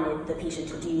they wanted the patient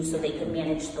to do so they could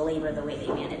manage the labor the way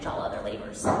they manage all other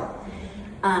labors.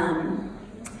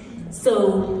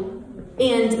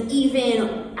 And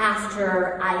even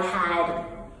after I had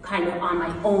kind of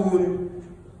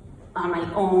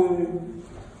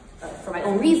for my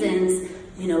own reasons,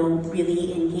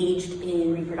 really engaged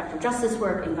in reproductive justice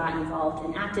work and got involved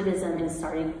in activism and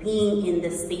started being in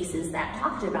the spaces that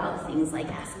talked about things like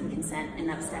asking consent and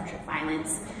obstetric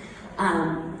violence.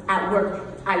 At work,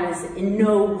 I was in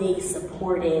no way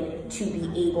supported to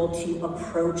be able to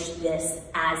approach this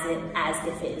as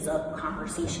if it is a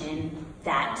conversation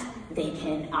that they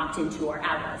can opt into or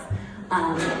out of.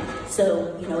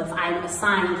 So, if I'm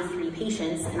assigned 3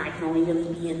 patients, and I can only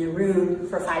really be in the room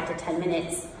for 5 to 10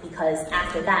 minutes, because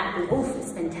after that,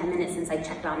 it's been 10 minutes since I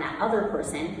checked on that other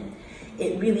person.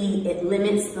 It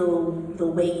limits the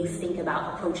way you think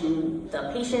about approaching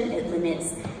the patient. It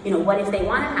limits, what if they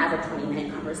want to have a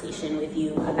 20-minute conversation with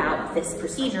you about this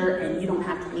procedure and you don't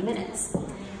have 20 minutes?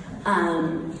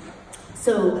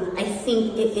 So I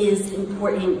think it is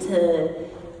important to,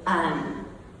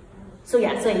 so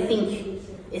I think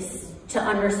it's to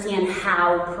understand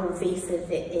how pervasive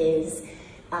it is.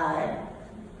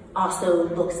 Also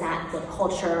looks at the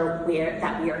culture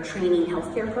that we are training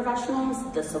healthcare professionals,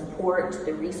 the support,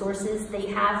 the resources they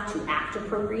have to act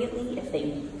appropriately,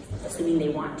 assuming they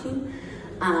want to,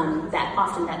 that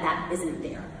often that isn't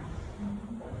there.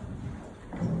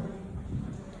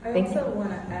 I also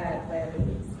want to add,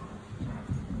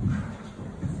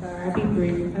 sorry, I'll be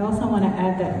brief. I also want to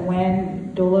add that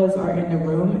when doulas are in the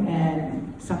room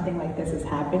and something like this is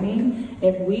happening,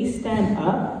 if we stand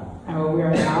up, or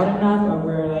we're loud enough, or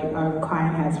we're like, our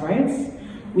client has rights,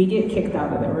 we get kicked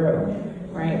out of the room,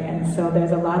 right? And so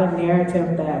there's a lot of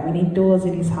narrative that we need doulas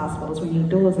in these hospitals,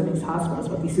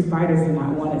 but these providers do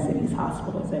not want us in these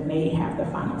hospitals, and they have the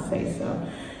final say so.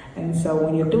 And so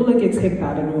when your doula gets kicked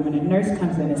out of the room and a nurse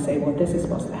comes in and say, well, this is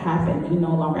supposed to happen, you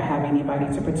no longer have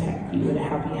anybody to protect you and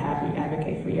help you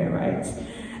advocate for your rights.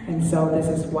 And so this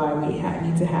is why we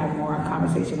need to have more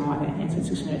conversation on the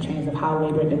institutional change of how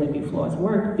labor and delivery floors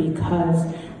work, because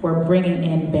we're bringing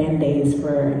in Band-Aids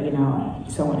for,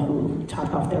 someone who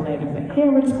chopped off their leg and like, hey,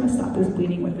 we're just gonna stop this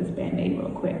bleeding with this Band-Aid real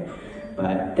quick.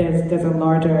 But there's a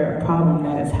larger problem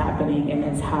that is happening, and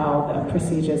it's how the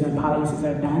procedures and policies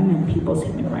are done and people's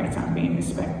human rights aren't being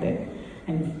respected.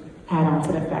 And add on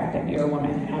to the fact that you're a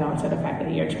woman, add on to the fact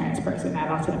that you're a trans person, add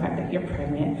on to the fact that you're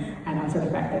pregnant, add on to the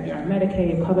fact that you're on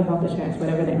Medicaid, public health insurance,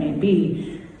 whatever that may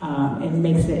be, it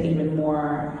makes it even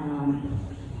more,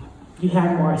 you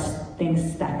have more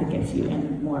things stacked against you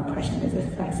and more oppression is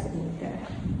affected with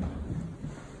that.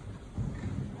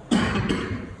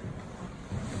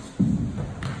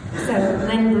 So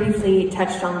Lynn briefly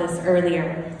touched on this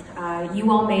earlier.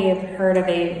 You all may have heard of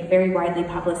a very widely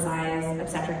publicized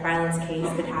obstetric violence case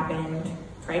that happened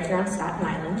right here on Staten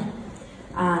Island.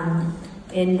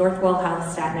 In Northwell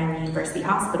Health, Staten Island University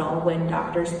Hospital, when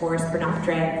doctors forced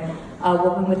Reproductive, a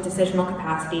woman with decisional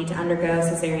capacity, to undergo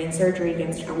cesarean surgery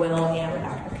against her will and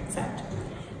without her consent,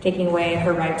 taking away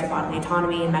her right to bodily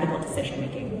autonomy and medical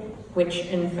decision-making, which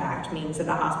in fact means that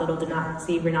the hospital did not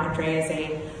see Reproductive as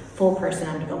a full person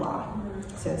under the law.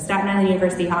 So Staten Island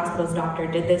University Hospital's doctor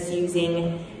did this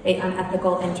using an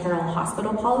unethical internal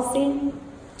hospital policy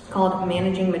called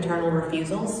managing maternal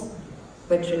refusals,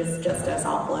 which is just as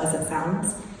awful as it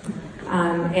sounds.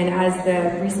 And as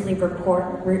the recently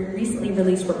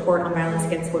released report on violence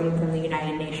against women from the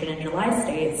United Nations in July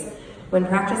states, when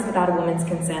practiced without a woman's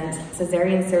consent,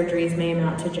 cesarean surgeries may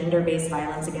amount to gender-based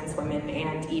violence against women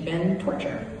and even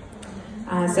torture.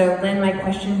 So Lynn, my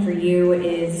question for you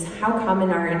is, how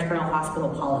common are internal hospital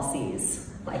policies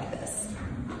like this?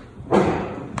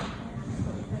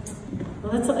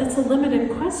 Well, it's a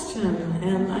limited question,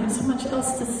 and I have so much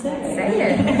else to say. Say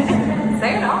it.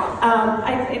 Say it all.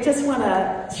 I just want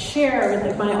to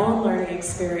share my own learning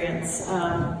experience.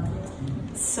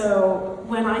 So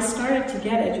when I started to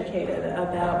get educated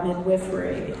about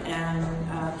midwifery and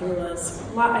doulas,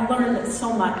 I learned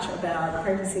so much about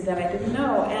pregnancy that I didn't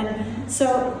know. And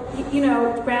so,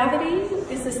 gravity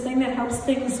is this thing that helps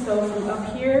things go from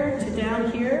up here to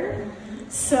down here.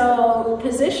 So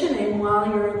positioning while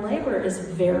you're in labor is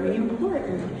very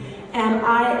important. And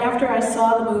after I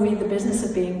saw the movie The Business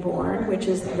of Being Born, which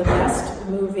is the best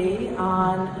movie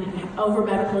on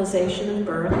over-medicalization of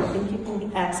birth, I think you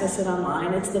can access it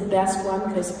online. It's the best one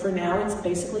because for now it's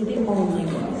basically the only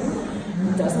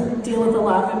one. It doesn't deal with a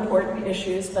lot of important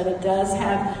issues, but it does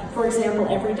have, for example,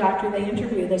 every doctor they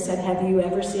interview, they said, have you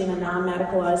ever seen a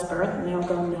non-medicalized birth? And they'll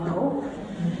go, no.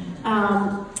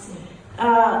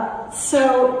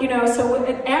 So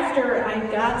after I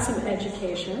got some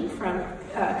education from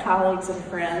colleagues and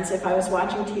friends, if I was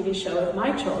watching a TV show with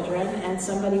my children and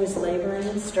somebody was laboring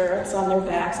in stirrups on their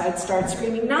backs, I'd start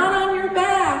screaming, not on your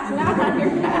back, not on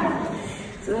your back.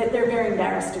 So they're very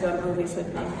embarrassed to go to movies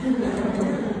with me.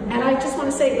 And I just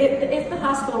want to say, if the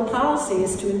hospital policy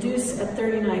is to induce at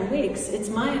 39 weeks, it's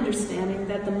my understanding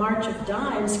that the March of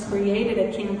Dimes created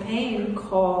a campaign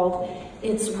called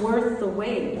It's Worth the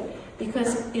Wait.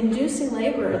 Because inducing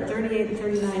labor at 38 and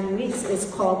 39 weeks is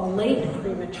called late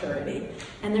prematurity.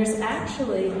 And there's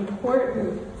actually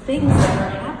important things that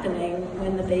are happening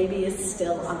when the baby is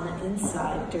still on the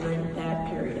inside during that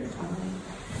period of time.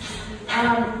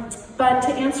 But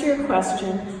to answer your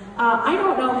question, I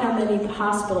don't know how many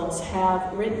hospitals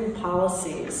have written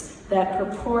policies that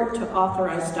purport to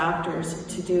authorize doctors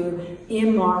to do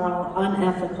immoral,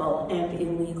 unethical, and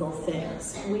illegal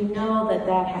things. We know that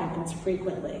that happens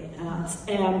frequently,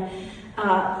 and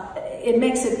it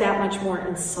makes it that much more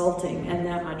insulting and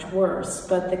that much worse.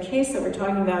 But the case that we're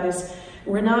talking about is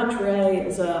Renate Ray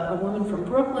is a woman from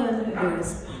Brooklyn who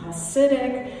is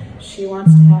Hasidic. She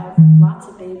wants to have lots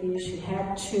of babies. She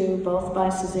had 2, both by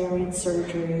cesarean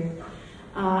surgery.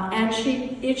 And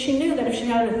she knew that if she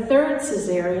had a 3rd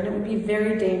cesarean, it would be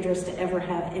very dangerous to ever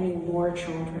have any more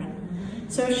children.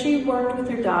 So she worked with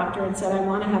her doctor and said, I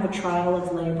want to have a trial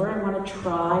of labor. I want to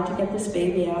try to get this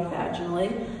baby out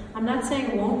vaginally. I'm not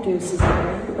saying I won't do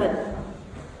cesarean, but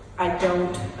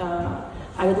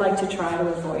I would like to try to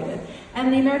avoid it.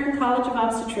 And the American College of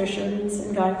Obstetricians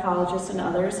and Gynecologists and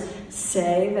others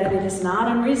say that it is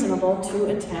not unreasonable to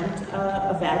attempt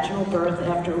a vaginal birth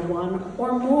after 1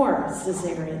 or more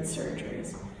cesarean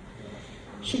surgeries.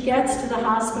 She gets to the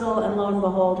hospital and lo and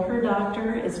behold, her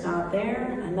doctor is not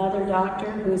there. Another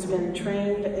doctor who's been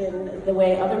trained in the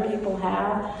way other people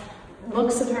have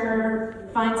looks at her,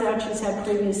 finds out she's had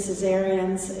previous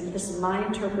cesareans, and this is my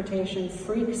interpretation,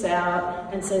 freaks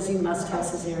out and says, you must have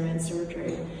cesarean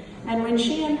surgery. And when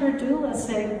she and her doula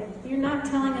say, you're not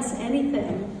telling us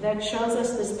anything that shows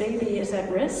us this baby is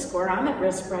at risk, or I'm at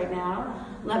risk right now,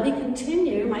 let me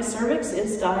continue, my cervix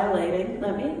is dilating,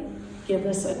 let me give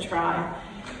this a try.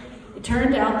 It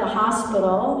turned out the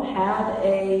hospital had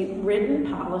a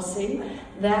written policy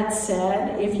that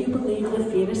said, if you believe the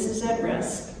fetus is at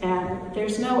risk, and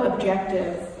there's no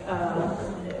objective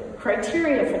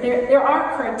criteria for, there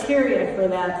are criteria for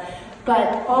that,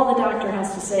 but all the doctor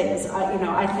has to say is,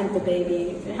 I think the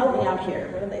baby, help me out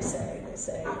here, what do they say? They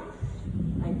say,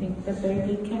 I think the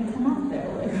baby can come out that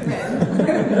way.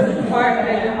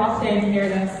 Or often you're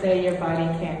going to say your body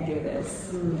can't do this.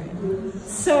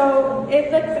 So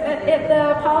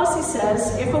the policy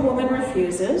says if a woman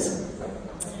refuses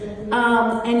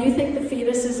and you think the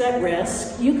fetus is at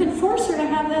risk, you can force her to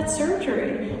have that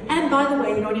surgery. And by the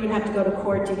way, you don't even have to go to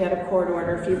court to get a court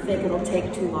order if you think it'll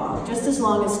take too long. Just as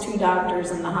long as 2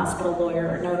 doctors and the hospital lawyer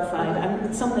are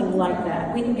notified, something like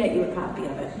that. We can get you a copy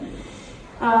of it.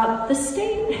 The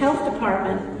Staten Health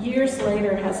Department, years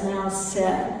later, has now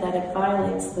said that it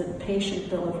violates the Patient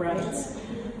Bill of Rights.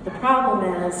 The problem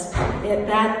is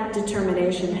that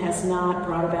determination has not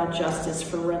brought about justice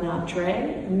for Renate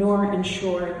Ray, nor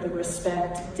ensured the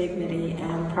respect, dignity,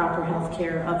 and proper health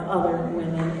care of other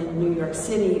women in New York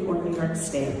City or New York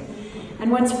State. And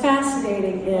what's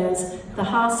fascinating is the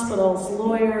hospital's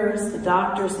lawyers, the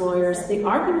doctor's lawyers, the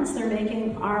arguments they're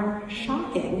making are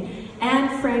shocking.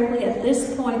 And frankly, at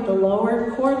this point, the lower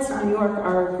courts in New York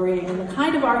are agreeing. And the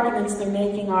kind of arguments they're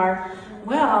making are,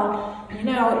 well,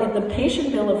 the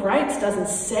Patient Bill of Rights doesn't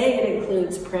say it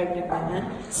includes pregnant women,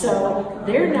 so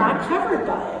they're not covered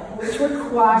by it, which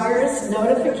requires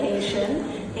notification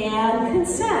and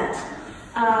consent.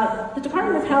 The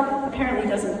Department of Health apparently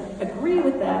doesn't agree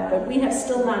with that, but we have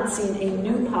still not seen a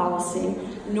new policy,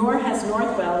 nor has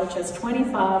Northwell, which has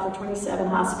 25 or 27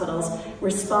 hospitals,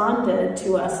 responded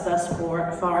to us thus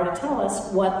far to tell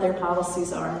us what their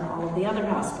policies are in all of the other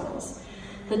hospitals.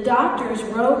 The doctors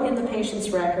wrote in the patient's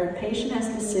record, patient has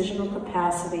decisional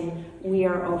capacity, we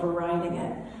are overriding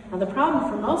it. Now the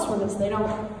problem for most women is they're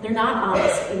not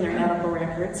honest in their medical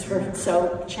records,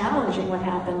 so challenging what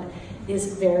happened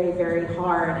is very, very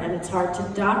hard, and it's hard to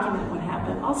document what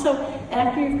happened. Also,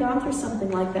 after you've gone through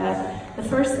something like that, the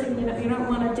first thing you don't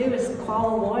want to do is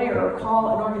call a lawyer or call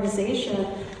an organization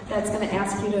that's going to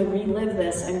ask you to relive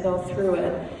this and go through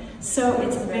it. So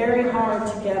it's very hard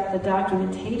to get the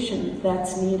documentation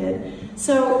that's needed.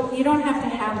 So you don't have to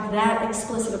have that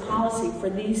explicit a policy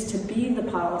for these to be the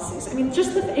policies. I mean,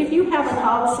 just if you have a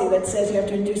policy that says you have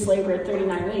to induce labor at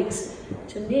 39 weeks,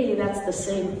 to me, that's the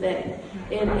same thing.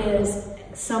 It is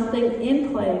something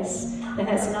in place that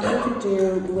has nothing to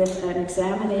do with an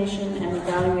examination and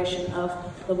evaluation of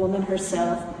the woman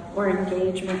herself or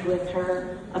engagement with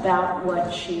her about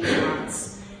what she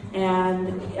wants.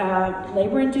 And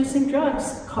labor-inducing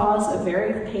drugs cause a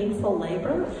very painful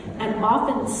labor and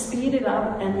often speed it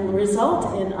up and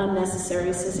result in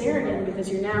unnecessary cesarean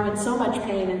because you're now in so much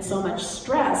pain and so much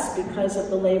stress because of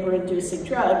the labor-inducing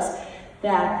drugs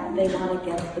that they want to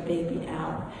get the baby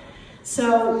out.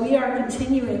 So we are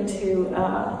continuing to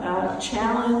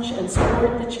challenge and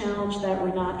support the challenge that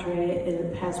Renate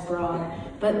Ray has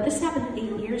brought. But this happened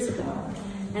 8 years ago.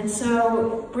 And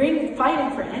so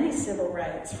fighting for any civil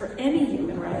rights, for any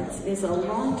human rights, is a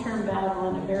long-term battle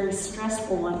and a very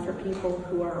stressful one for people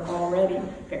who are already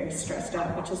very stressed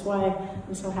out, which is why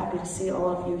I'm so happy to see all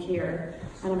of you here.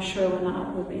 And I'm sure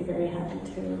Lynn would be very happy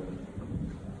too.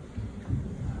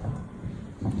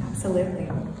 Absolutely.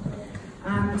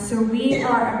 So we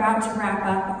are about to wrap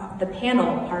up the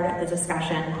panel part of the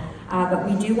discussion, but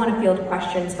we do want to field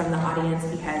questions from the audience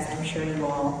because I'm sure you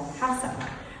all have some.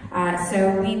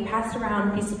 So we passed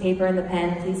around a piece of paper and the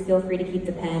pen. Please feel free to keep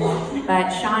the pen. But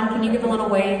Sean, can you give a little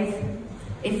wave?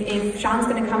 If Sean's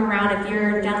going to come around, if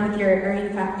you're done with or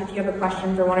in fact, if you have a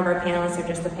question for one of our panelists or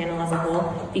just the panel as a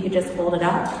whole, if you could just hold it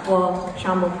up, well,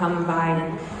 Sean will come by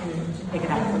and pick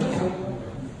it up from you.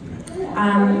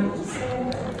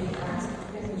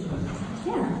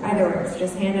 Yeah, either works.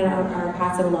 Just hand it out or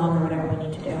pass it along or whatever we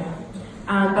need to do.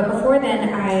 But before then,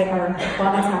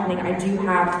 while that's happening, I do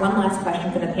have one last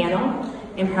question for the panel,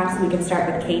 and perhaps we can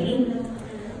start with Katie.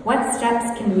 What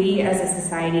steps can we as a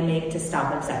society make to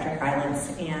stop obstetric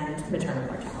violence and maternal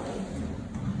mortality?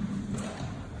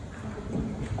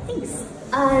 Thanks.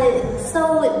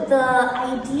 So the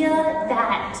idea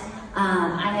that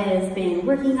I have been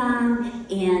working on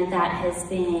and that has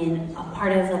been a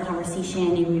part of the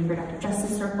conversation in reproductive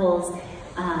justice circles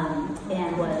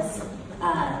and was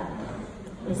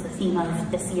the theme of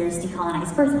this year's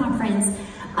Decolonized Birth Conference,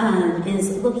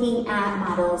 is looking at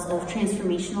models of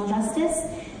transformational justice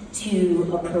to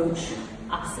approach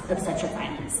obstetric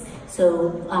violence.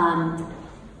 So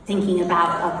thinking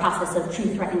about a process of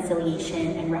truth,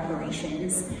 reconciliation, and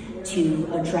reparations to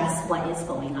address what is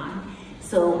going on.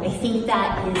 So I think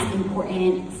that is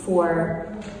important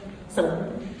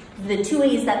so the two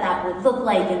ways that would look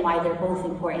like and why they're both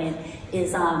important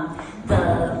is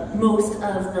most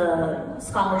of the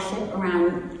scholarship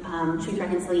around truth,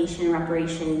 reconciliation, and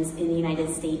reparations in the United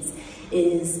States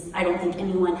is, I don't think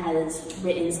anyone has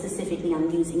written specifically on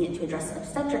using it to address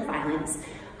obstetric violence,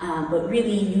 but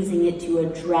really using it to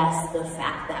address the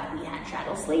fact that we had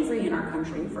chattel slavery in our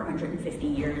country for 150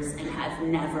 years and have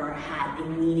never had a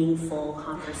meaningful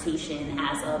conversation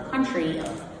as a country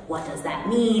of what does that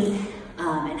mean,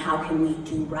 and how can we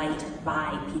do right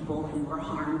by people who were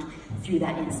harmed through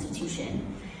that institution.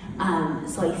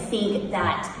 So I think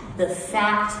that the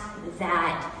fact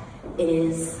that it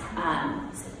is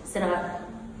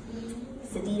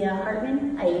Sadia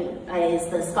Hartman is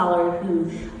the scholar who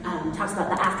talks about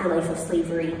the afterlife of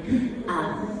slavery,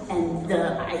 and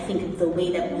I think the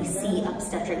way that we see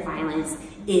obstetric violence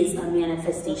is a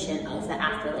manifestation of the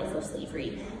afterlife of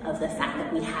slavery, of the fact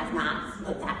that we have not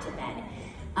put that to bed.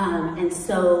 And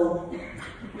so,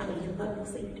 but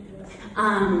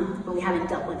we haven't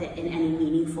dealt with it in any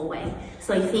meaningful way.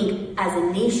 So I think as a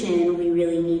nation, we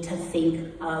really need to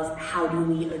think of how do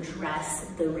we address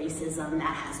the racism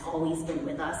that has always been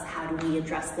with us? How do we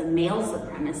address the male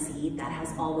supremacy that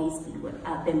has always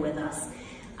been with us,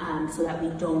 so that we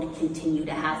don't continue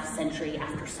to have century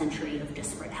after century of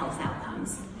disparate health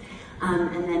outcomes?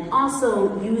 And then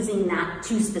also using that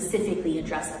to specifically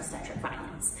address obstetric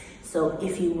violence. So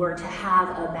if you were to have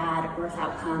a bad birth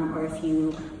outcome, or if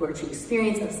you were to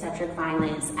experience obstetric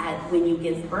violence when you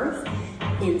give birth,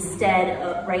 instead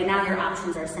of, right now your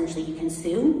options are essentially you can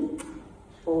sue,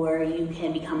 or you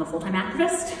can become a full-time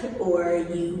activist, or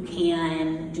you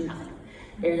can do nothing.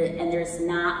 There's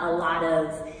not a lot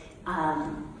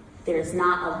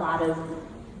of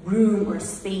room or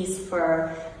space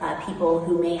for people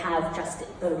who may have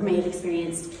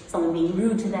experienced someone being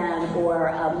rude to them, or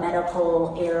a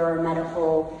medical error,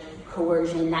 medical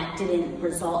coercion that didn't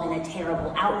result in a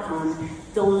terrible outcome.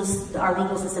 Our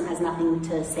legal system has nothing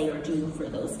to say or do for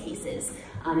those cases,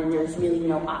 and there's really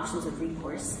no options of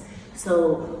recourse.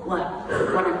 So what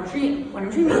I'm dreaming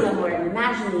of, what I'm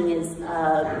imagining is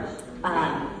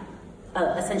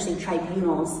essentially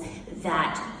tribunals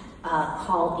that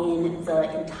call in the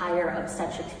entire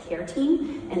obstetric care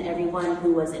team and everyone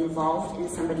who was involved in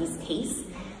somebody's case.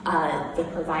 The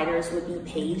providers would be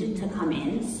paid to come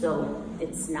in, so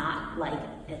it's not like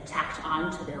tacked on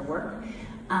to their work.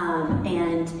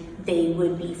 And they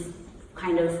would be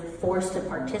kind of forced to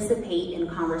participate in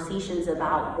conversations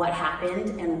about what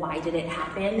happened and why did it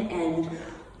happen, and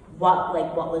what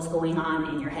was going on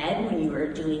in your head when you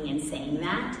were doing and saying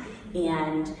that,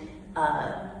 and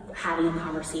having a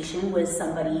conversation with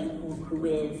somebody who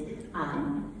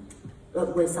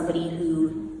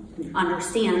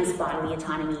understands bodily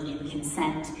autonomy and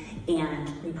consent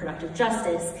and reproductive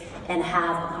justice, and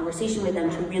have a conversation with them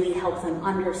to really help them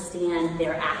understand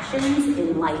their actions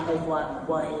in light of what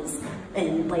went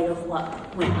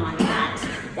on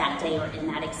that day or in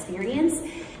that experience,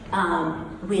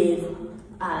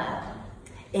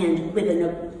 and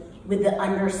with the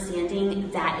understanding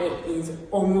that it is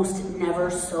almost never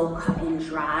so cut and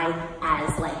dry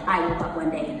as like I woke up one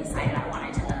day and decided I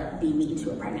wanted to be mean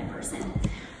to a pregnant person.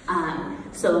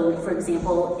 So for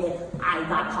example, if I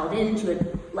got called into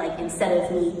it, like instead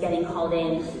of me getting called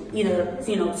in,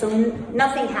 so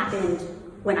nothing happened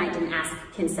when I didn't ask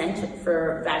consent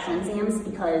for vaginal exams,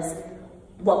 because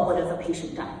what would have a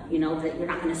patient done? That you're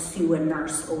not going to sue a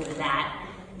nurse over that.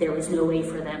 There was no way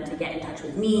for them to get in touch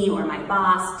with me or my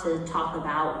boss to talk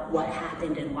about what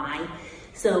happened and why.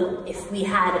 So if we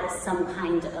had some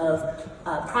kind of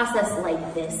process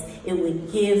like this, it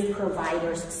would give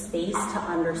providers space to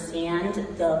understand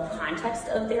the context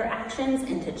of their actions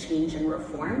and to change and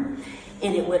reform.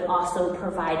 And it would also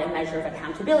provide a measure of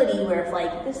accountability where if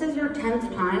like, this is your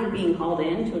 10th time being called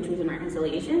in to a truth and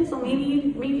reconciliation, so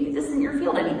maybe this isn't your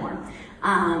field anymore.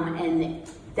 And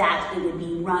that it would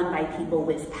be run by people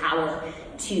with power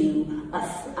to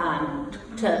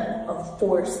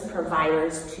force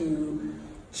providers to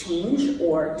change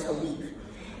or to leave.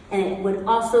 And it would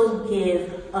also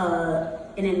give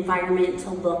an environment to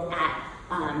look at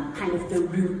kind of the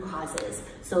root causes.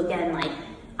 So again, like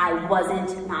I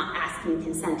wasn't not asking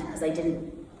consent because I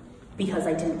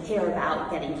didn't care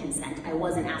about getting consent. I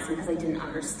wasn't asking because I didn't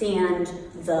understand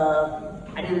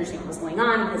what was going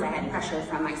on, because I had pressure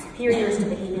from my superiors to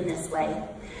behave in this way.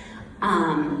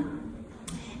 And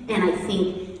I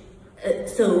think,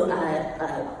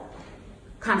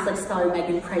 conflict scholar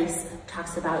Megan Price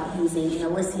talks about using an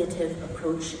eliciative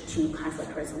approach to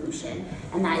conflict resolution.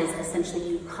 And that is essentially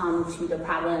you come to the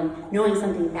problem knowing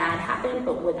something bad happened,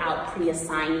 but without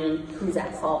pre-assigning who's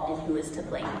at fault and who is to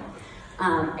blame.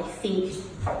 I think,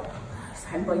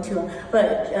 sorry, I'm going too long,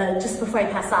 but just before I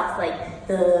pass off, like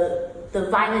the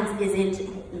violence isn't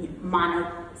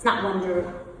it's not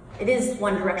it is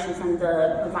one direction from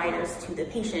the providers to the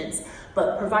patients,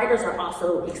 but providers are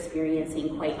also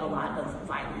experiencing quite a lot of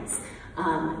violence.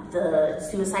 The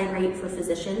suicide rate for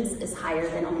physicians is higher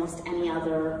than almost any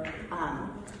other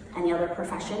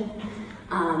profession.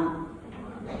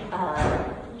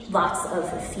 Lots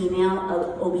of female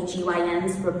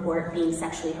OBGYNs report being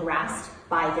sexually harassed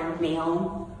by their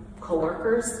male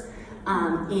coworkers.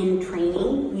 In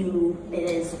training, it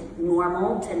is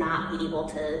normal to not be able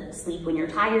to sleep when you're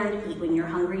tired, eat when you're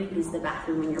hungry, use the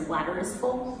bathroom when your bladder is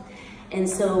full. And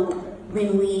so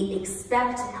when we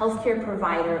expect healthcare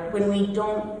when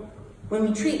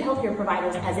we treat healthcare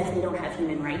providers as if they don't have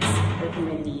human rights or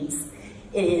human needs,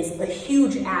 it is a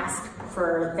huge ask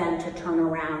for them to turn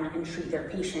around and treat their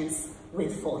patients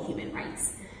with full human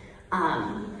rights.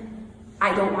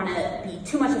 I don't want to be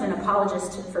too much of an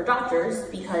apologist for doctors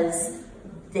because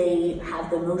they have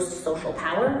the most social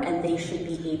power and they should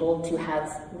be able to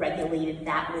have regulated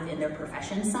that within their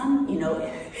profession some.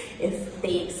 If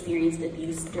they experienced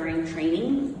abuse during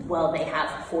training, well, they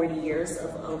have 40 years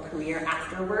of a career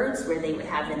afterwards where they would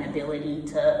have an ability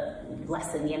to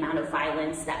lessen the amount of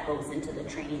violence that goes into the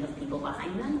training of people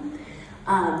behind them.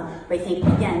 But I think,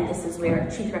 again, this is where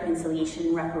truth,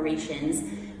 reconciliation, reparations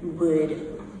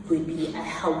would be a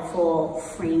helpful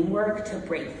framework to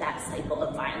break that cycle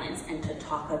of violence and to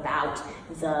talk about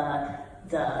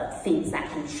the things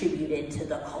that contributed to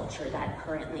the culture that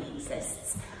currently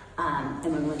exists. And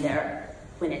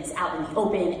when it's out in the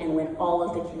open and when all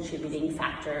of the contributing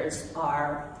factors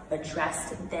are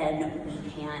addressed, then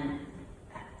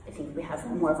I think we have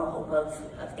more of a hope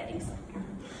of getting somewhere.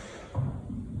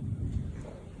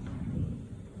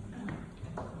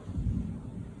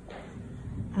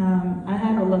 I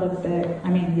have a little bit,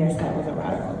 yes, that was a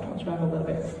radical approach, but I have a little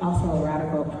bit also a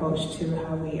radical approach to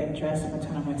how we address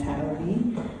maternal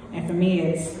mortality. And for me,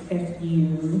 it's if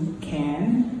you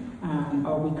can,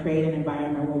 or we create an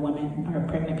environment where women or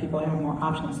pregnant people have more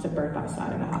options to birth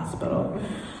outside of the hospital.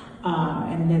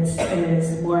 And this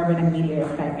is more of an immediate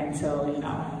effect until,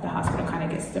 the hospital kind of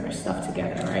gets their stuff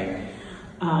together, right?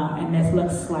 And this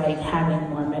looks like having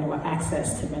more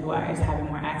access to midwives, having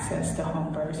more access to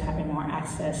home births, having more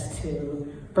access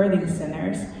to birthing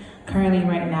centers. Currently,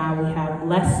 right now, we have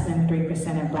less than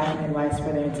 3% of Black midwives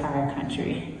for the entire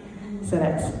country. So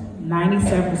that's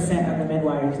 97% of the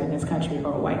midwives in this country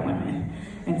are white women.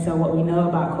 And so what we know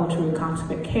about culturally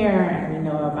consequent care, and we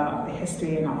know about the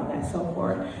history and all of that so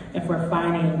forth, if we're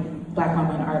finding Black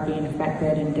women are being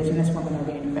affected, Indigenous women are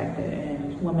being affected,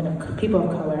 and people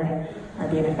of color are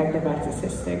being affected by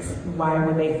statistics, why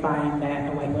would they find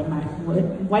that a white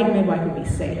midwife would be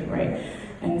safe, right?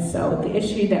 And so the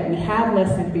issue that we have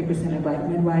less than 3% of Black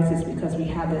midwives is because we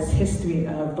have this history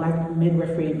of Black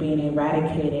midwifery being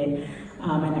eradicated in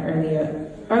the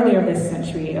earlier this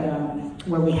century,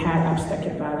 where we had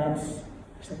obstetric violence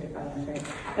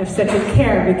obstetric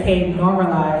care became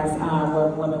normalized where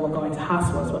women were going to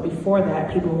hospitals. But before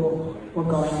that, people were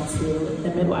going to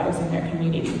the midwives in their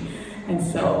community. And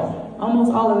so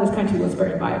almost all of this country was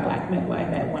birthed by a Black midwife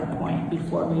at one point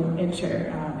before we entered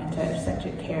into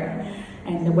obstetric care.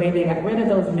 And the way they got rid of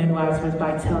those midwives was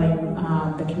by telling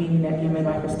the community that your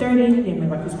midwife was dirty, your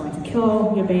midwife was going to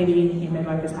kill your baby, your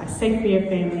midwife is not safe for your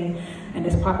family. And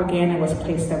this propaganda was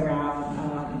placed around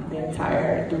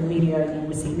through media. You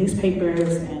would see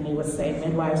newspapers and they would say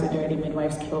midwives are dirty,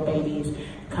 midwives kill babies,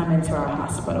 come into our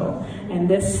hospital. And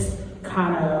this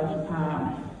kind of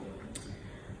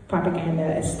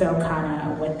propaganda is still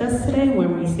kind of with us today,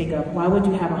 when we think of why would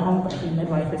you have a home birth? Your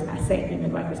midwife is not safe, your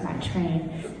midwife is not trained.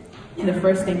 And the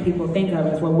first thing people think of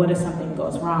is, well, what if something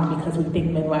goes wrong? Because we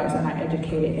think midwives are not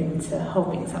educated into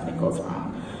hoping something goes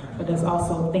wrong. But there's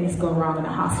also things go wrong in the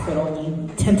hospital and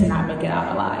you tend to not make it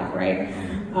out alive, right?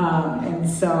 And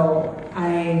so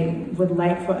I would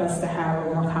like for us to have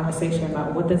a more conversation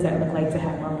about what does that look like to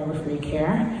have more midwifery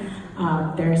care.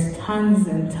 There's tons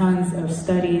and tons of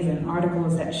studies and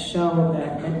articles that show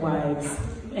that midwives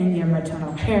in your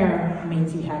maternal care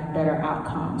means you have better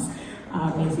outcomes,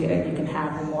 means that you can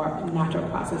have a more natural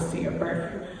process to your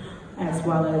birth, as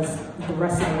well as the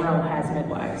rest of the world has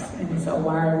midwives. And so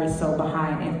why are we so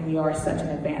behind if we are such an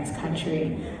advanced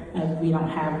country and we don't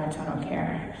have maternal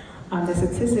care? The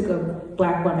statistic of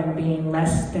Black women being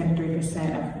less than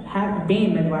 3% of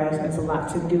being midwives has a lot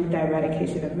to do with the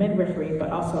eradication of midwifery, but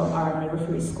also our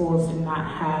midwifery schools do not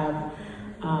have,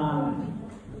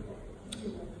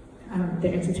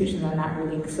 the institutions are not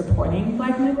really supporting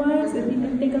Black midwives, if you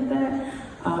can think of that.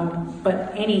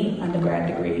 But any undergrad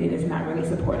degree is not really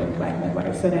supporting Black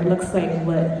midwives. So that looks like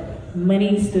what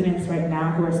many students right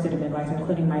now who are student midwives,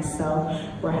 including myself,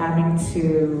 we're having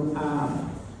to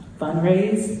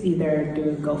fundraise, either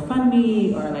do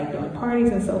GoFundMe or like doing parties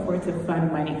and so forth to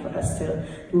fund money for us to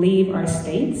leave our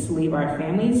states, leave our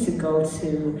families to go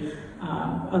to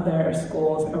other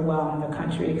schools around the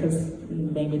country, because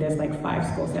maybe there's like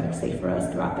 5 schools that are safe for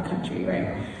us throughout the country,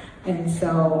 right? And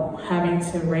so having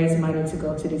to raise money to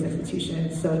go to these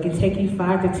institutions. So it can take you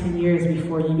 5 to 10 years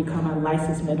before you become a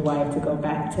licensed midwife to go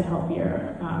back to help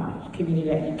your community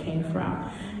that you came from.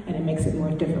 And it makes it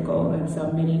more difficult. And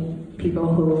so many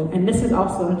people who, and this is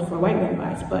also for white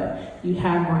midwives, but you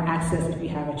have more access if you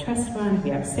have a trust fund, if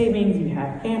you have savings, you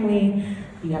have family,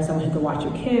 you have someone who can watch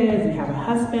your kids, you have a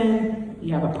husband,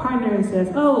 you have a partner who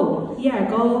says, oh, yeah,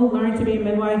 go learn to be a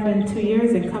midwife in 2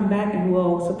 years and come back and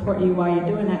we'll support you while you're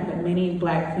doing that. But many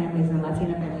Black families and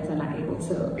Latino families are not able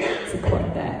to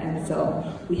support that. And so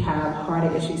we have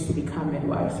harder issues to become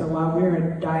midwives. So while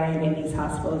we're dying in these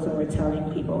hospitals and we're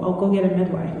telling people, oh, go get a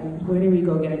midwife, and where do we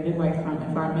go get a midwife from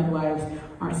if our midwives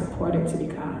aren't supported to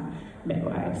become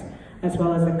midwives? As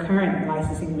well as the current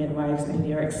licensing midwives in New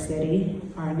York City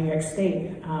or New York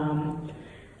State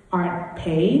aren't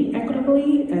paid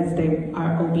equitably as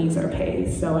our OBs are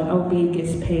paid. So an OB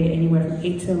gets paid anywhere from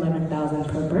 $8,000 to $11,000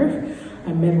 per birth. A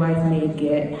midwife may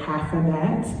get half of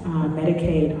that.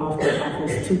 Medicaid often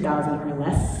offers $2,000 or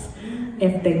less.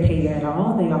 If they pay at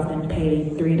all, they often pay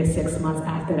 3 to 6 months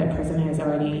after that person has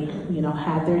already,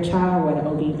 had their child, where the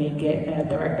OB may get a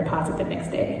direct deposit the next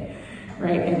day.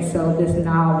 Right, and so this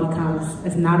now becomes,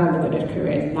 it's not a lucrative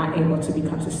career, it's not able to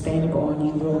become sustainable, and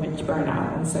you will reach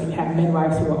burnout. And so you have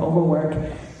midwives who are overworked,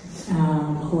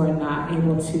 who are not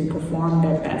able to perform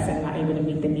their best and not able to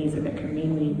meet the needs of the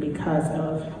community because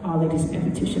of all of these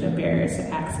institutional barriers to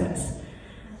access.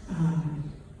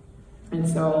 And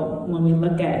so when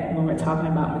we're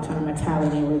talking about maternal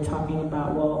mortality, we're talking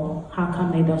about, well, how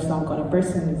come they just don't go to birth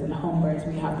centers and home births?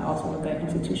 We have to also look at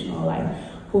institutional life.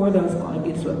 Who are those going to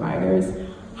be the providers?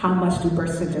 How much do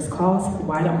birth centers cost?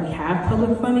 Why don't we have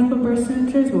public funding for birth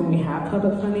centers when we have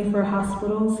public funding for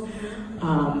hospitals?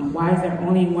 Why is there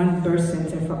only one birth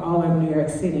center for all of New York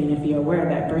City? And if you're aware,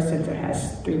 that birth center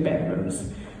has 3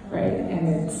 bedrooms, right? And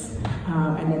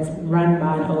it's run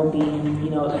by an OB, and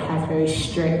it has very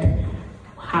strict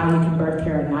how you can birth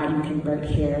here or not you can birth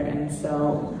here. And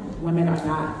so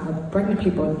pregnant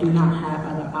people do not have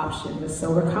other options.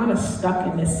 So we're kind of stuck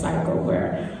in this cycle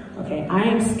where, okay, I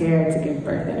am scared to give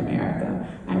birth in America.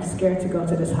 I'm scared to go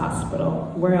to this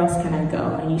hospital. Where else can I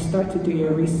go? And you start to do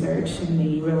your research and then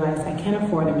you realize I can't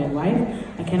afford a midwife.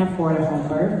 I can't afford a home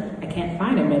birth. I can't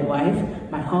find a midwife.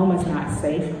 My home is not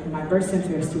safe. My birth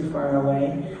center is too far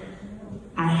away.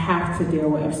 I have to deal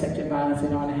with obstetric violence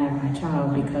in order to have my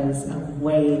child because of the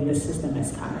way the system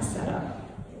is kind of set up.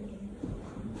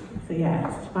 So yeah,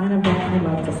 find a Black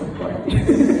midwife to support.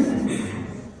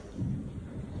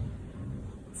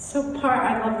 So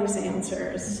I love these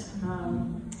answers.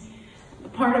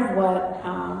 part of what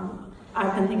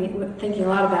I've been thinking a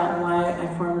lot about and why I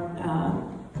formed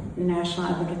National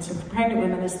Advocates for Pregnant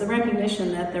Women is the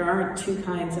recognition that there aren't two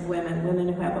kinds of women, women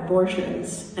who have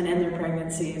abortions and end their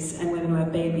pregnancies and women who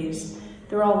have babies.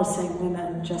 They're all the same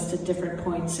women, just at different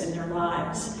points in their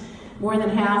lives. More than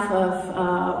half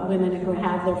of women who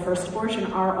have their first abortion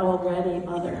are already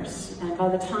mothers. And by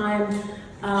the time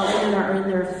women are in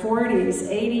their 40s,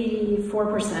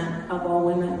 84% of all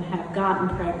women have gotten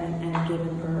pregnant and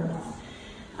given birth.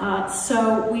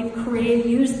 So we've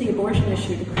used the abortion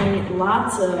issue to create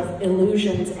lots of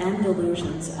illusions and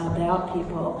delusions about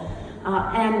people.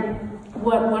 And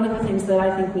one of the things that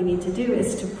I think we need to do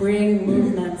is to bring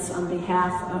movements on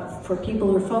behalf of, for people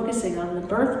who are focusing on the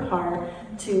birth part,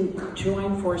 to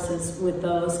join forces with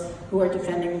those who are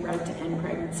defending the right to end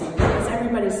pregnancy. Because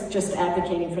everybody's just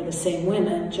advocating for the same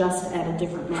women, just at a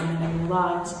different moment in their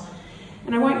lives.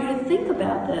 And I want you to think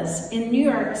about this. In New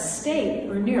York State,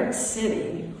 or New York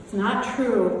City, it's not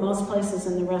true of most places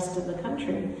in the rest of the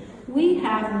country, we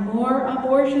have more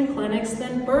abortion clinics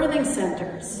than birthing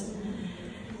centers.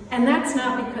 And that's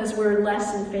not because we're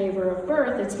less in favor of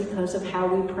birth, it's because of how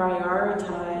we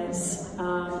prioritize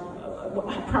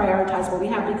what we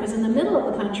have, because in the middle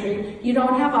of the country, you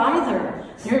don't have either.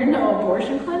 There are no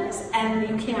abortion clinics, and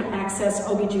you can't access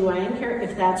OBGYN care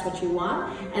if that's what you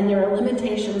want, and there are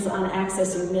limitations on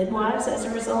accessing midwives as a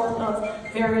result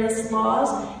of various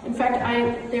laws. In fact,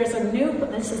 there's a new,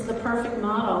 this is the perfect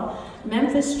model,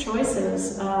 Memphis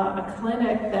Choices, a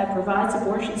clinic that provides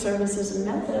abortion services in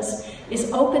Memphis,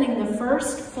 is opening the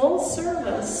first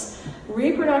full-service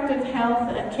reproductive health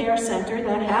care center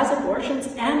that has abortions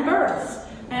and births.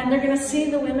 And they're going to see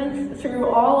the women through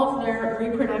all of their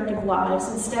reproductive lives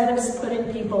instead of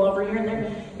putting people over here.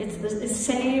 And it's the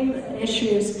same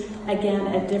issues, again,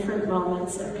 at different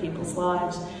moments of people's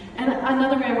lives. And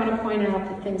another way I want to point out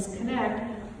that things connect,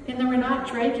 in the Renat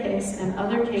Dre case and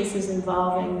other cases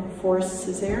involving forced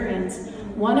cesareans,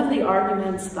 one of the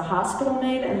arguments the hospital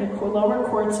made and the lower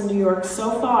courts in New York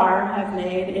so far have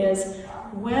made is,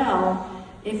 well,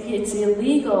 if it's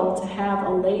illegal to have a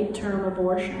late-term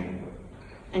abortion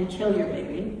and kill your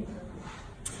baby,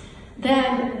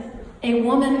 then a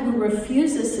woman who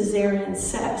refuses cesarean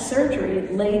surgery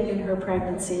late in her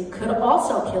pregnancy could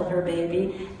also kill her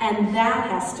baby, and that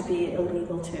has to be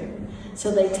illegal too.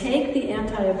 So they take the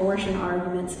anti-abortion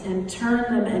arguments and turn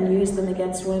them and use them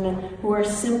against women who are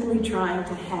simply trying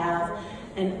to have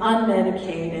an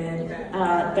unmedicated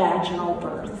vaginal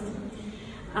birth.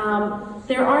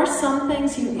 There are some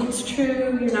things, it's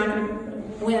true, you're not going to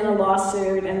win a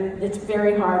lawsuit, and it's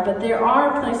very hard, but there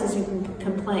are places you can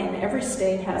complain. Every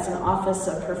state has an Office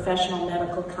of Professional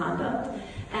Medical Conduct,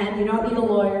 and you don't need a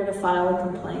lawyer to file a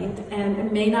complaint, and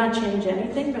it may not change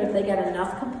anything, but if they get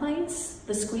enough complaints,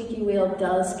 the squeaky wheel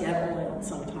does get oiled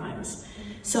sometimes.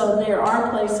 So there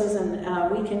are places, and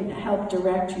we can help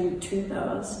direct you to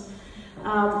those.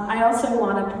 I also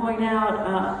want to point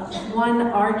out one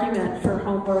argument for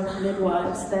home birth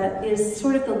midwives that is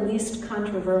sort of the least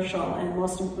controversial and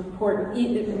most important,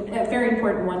 a very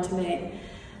important one to make.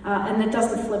 And that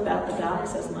doesn't flip out the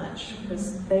docs as much,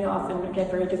 because they often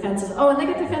get very defensive. Oh, and they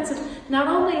get defensive. Not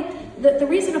only, the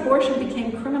reason abortion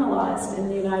became criminalized in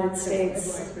the United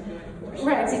States,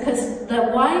 right, because the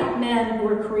white men who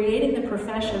were creating the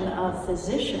profession of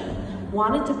physician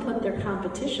wanted to put their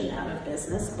competition out of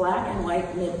business, black and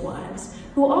white midwives,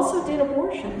 who also did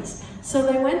abortions. So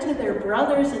they went to their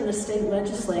brothers in the state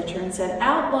legislature and said,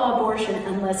 outlaw abortion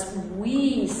unless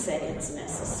we say it's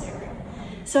necessary.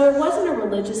 So it wasn't a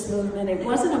religious movement, it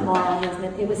wasn't a moral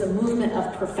movement, it was a movement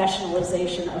of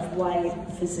professionalization of white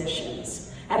physicians.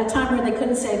 At a time where they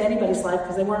couldn't save anybody's life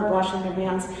because they weren't washing their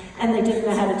hands and they didn't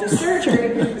know how to do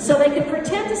surgery, so they could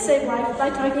pretend to save life by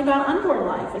talking about unborn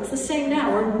life. It's the same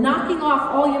now. We're knocking off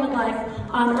all human life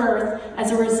on Earth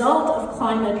as a result of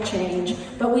climate change,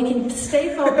 but we can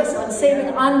stay focused on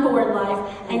saving unborn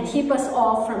life and keep us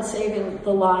all from saving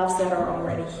the lives that are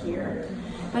already here.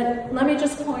 But let me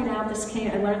just point out,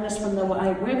 I learned this from the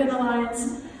White Women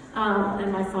Alliance,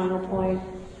 and my final point.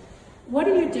 What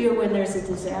do you do when there's a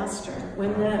disaster?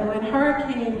 When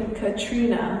Hurricane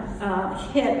Katrina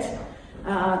hit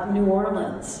New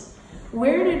Orleans,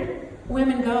 where did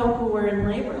women go who were in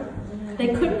labor? They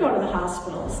couldn't go to the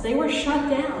hospitals. They were shut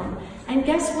down. And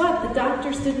guess what? The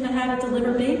doctors didn't know how to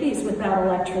deliver babies without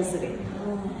electricity.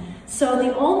 So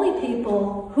the only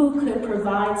people who could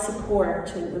provide support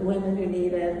to the women who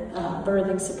needed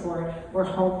birthing support were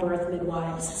home birth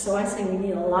midwives. So I say we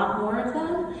need a lot more of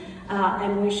them,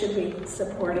 and we should be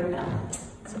supporting them.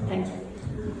 So thank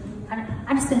you.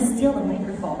 I'm just going to steal the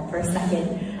microphone for a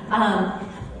second.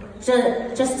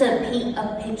 just to paint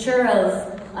a picture of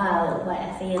what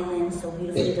Effie and Lynn so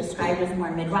beautifully described with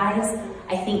more midwives,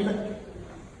 I think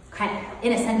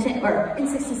in a sentence or in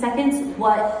 60 seconds,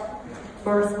 what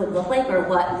birth would look like, or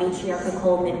what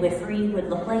matriarchal midwifery would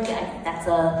look like. That's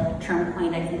a term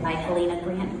coined, I think, by Helena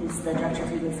Grant, who's the director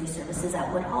of midwifery services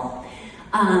at Woodhull.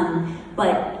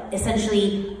 But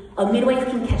essentially, a midwife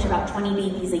can catch about 20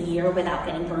 babies a year without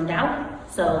getting burned out.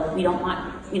 So we don't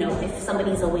want, if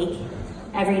somebody's awake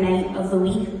every night of the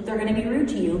week, they're going to be rude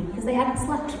to you because they haven't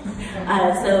slept.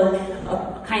 So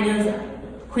kind of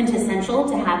quintessential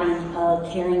to having a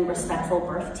caring, respectful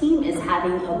birth team is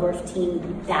having a birth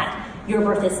team that your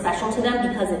birth is special to them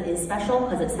because it is special,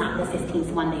 because it's not the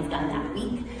 15th one they've done that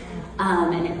week.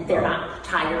 And they're not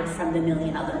tired from the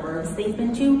million other births they've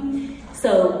been to.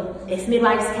 So if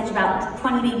midwives catch about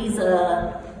 20 babies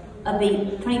a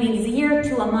year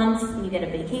to a month, you get a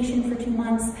vacation for 2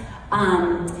 months,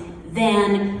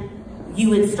 then you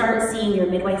would start seeing your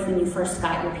midwife when you first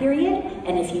got your period,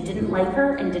 and if you didn't like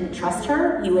her and didn't trust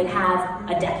her, you would have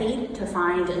a decade to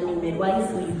find a new midwife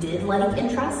who you did like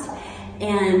and trust.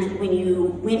 And when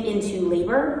you went into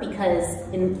labor, because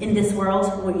in this world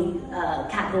where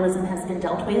capitalism has been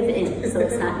dealt with, and so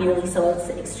it's not nearly so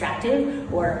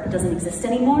extractive or it doesn't exist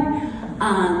anymore.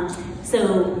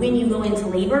 So when you go into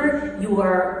labor,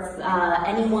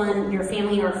 anyone, your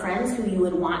family or friends who you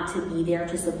would want to be there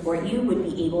to support you would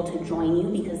be able to join you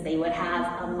because they would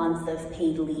have a month of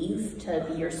paid leave to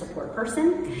be your support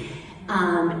person.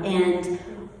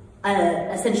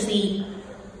 Essentially,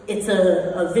 it's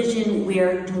a vision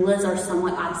where doulas are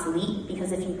somewhat obsolete,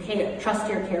 because if you trust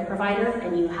your care provider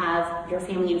and you have your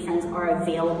family and friends are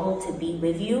available to be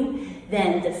with you,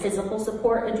 then the physical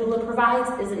support a doula provides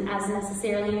isn't as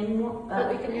necessarily anymore. But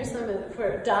we can use them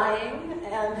for dying and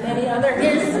many other. In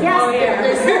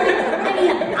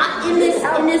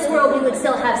this world, we would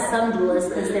still have some doulas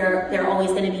because they're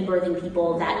always going to be birthing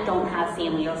people that don't have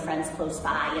family or friends close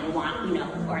by and want,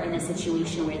 or in a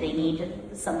situation where they need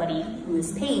somebody who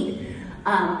is paid.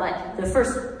 But the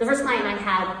first time I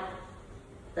had,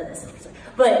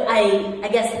 but I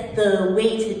guess the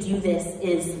way to do this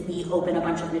is we open a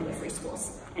bunch of midwifery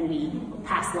schools and we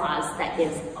pass laws that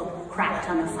give a crap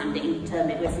ton of funding to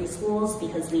midwifery schools,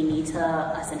 because we need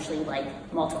to essentially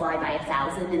multiply by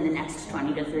 1,000 in the next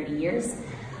 20 to 30 years.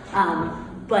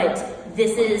 But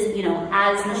this is,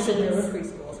 as machines. Midwifery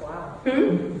schools, wow.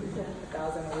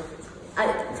 1,000 midwifery schools.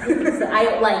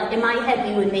 In my head,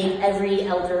 we would make every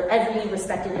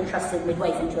respected and trusted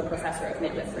midwife into a professor of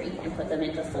midwifery and put them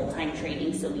into full-time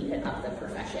training so we could up the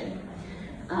profession.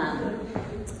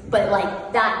 But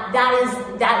that is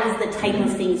the type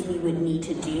of things we would need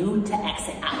to do to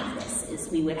exit out of this. Is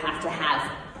we would have to have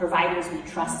providers we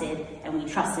trusted, and we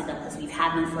trusted them because we've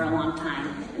had them for a long time,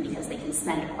 and because they can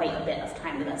spend quite a bit of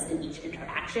time with us in each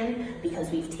interaction, because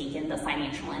we've taken the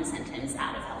financial incentives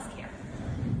out of healthcare.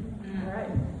 All right.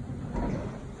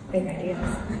 Big ideas,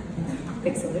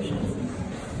 big solutions.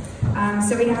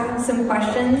 So we have some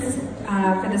questions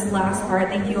for this last part.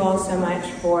 Thank you all so much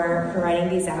for writing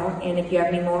these out. And if you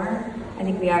have any more, I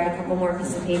think we have a couple more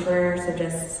pieces of paper, so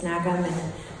just snag them.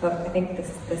 But I think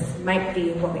this might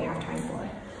be what we have time for.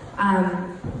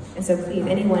 And so please,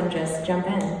 anyone just jump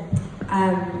in.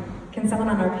 Can someone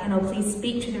on our panel please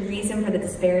speak to the reason for the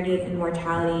disparity in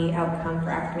mortality outcome for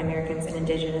African Americans and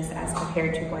Indigenous as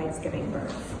compared to whites giving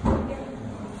birth?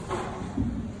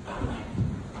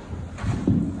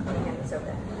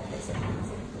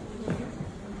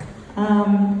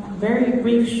 Very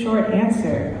brief, short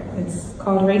answer. It's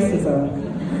called racism.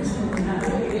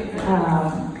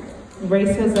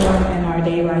 Racism in our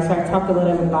daily life. So I talked a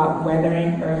little bit about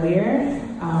weathering earlier,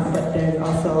 but there's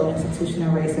also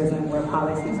institutional racism where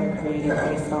policies are created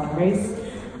based on race.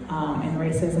 And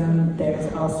racism,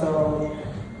 there's also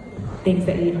things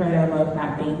that you've heard of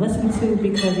not being listened to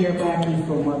because you're Black, you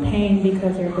feel more pain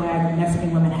because you're Black,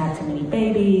 Mexican women have too many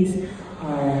babies,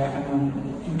 or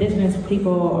Indigenous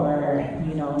people, or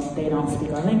they don't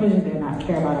speak our language, they not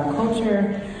care about our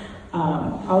culture.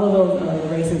 All of those are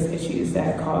racist issues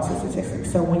that cause the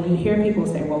statistics. So when you hear people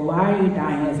say, well, why are you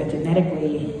dying? Is it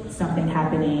genetically something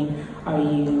happening?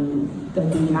 Do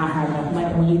you not have enough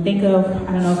money? When you think of,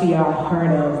 I don't know if y'all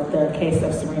heard of the case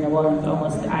of Serena Williams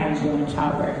almost dying during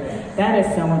childbirth. That is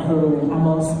someone who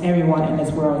almost everyone in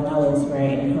this world knows,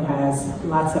 right? And who has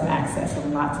lots of access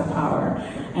and lots of power,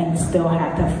 and still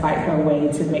had to fight her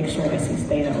way to make sure that she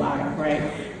stayed alive, right?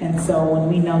 And so when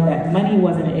we know that money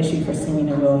wasn't an issue for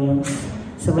Serena Williams,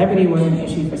 celebrity wasn't an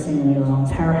issue for Serena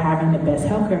Williams, her having the best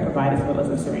healthcare providers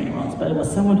was Serena Williams, but it was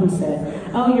someone who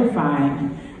said, oh, you're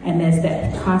fine. And there's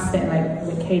that constant, like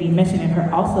what Katie mentioned, and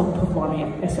her also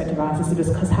performing assertive violence is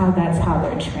because that's how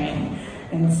they're trained.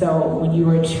 And so when you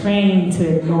are trained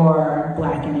to ignore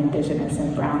Black and Indigenous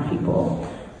and brown people,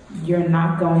 you're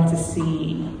not going to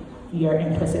see your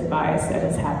implicit bias that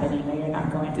is happening, or you're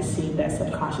not going to see that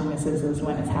subconsciousnesses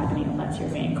when it's happening unless you're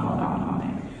being called out on it.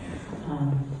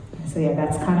 So yeah,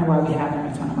 that's kind of why we have the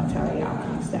maternal mortality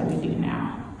outcomes that we do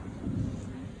now.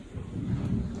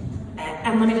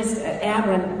 And let me just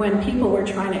add, when people were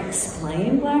trying to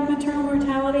explain Black maternal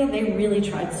mortality, they really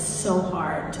tried so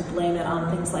hard to blame it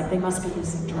on things like they must be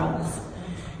using drugs.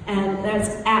 And that's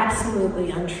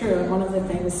absolutely untrue. And one of the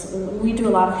things, we do a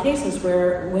lot of cases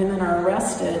where women are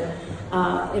arrested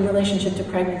in relationship to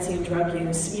pregnancy and drug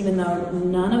use, even though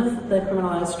none of the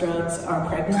criminalized drugs are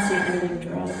pregnancy-ending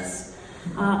drugs.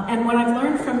 And what I've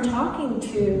learned from talking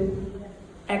to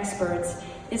experts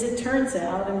is it turns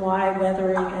out, and why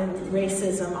weathering and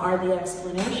racism are the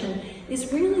explanation,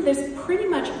 is really there's pretty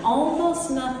much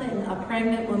almost nothing a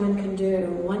pregnant woman can do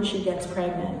once she gets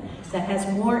pregnant that has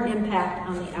more impact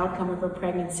on the outcome of her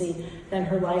pregnancy than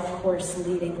her life course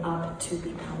leading up to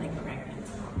becoming pregnant.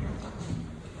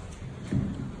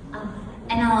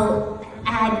 And I'll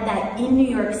add that in New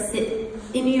York City,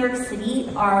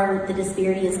 the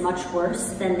disparity is much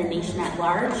worse than the nation at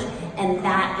large, and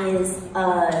that is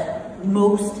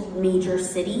most major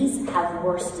cities have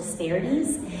worse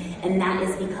disparities, and that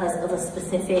is because of a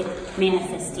specific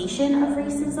manifestation of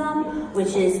racism,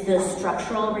 which is the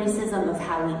structural racism of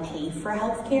how we pay for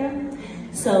healthcare.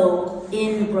 So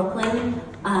in Brooklyn,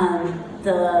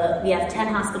 we have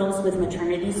 10 hospitals with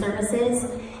maternity services,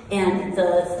 and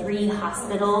the 3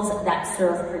 hospitals that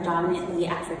serve predominantly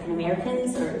African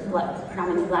Americans or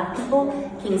predominantly Black people,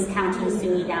 Kings County,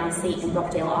 SUNY Downstate, and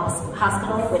Brookdale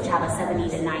Hospital, which have a 70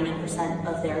 to 90%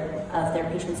 of their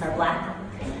patients are Black.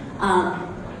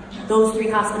 Those 3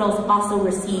 hospitals also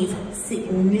receive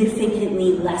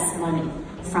significantly less money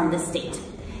from the state.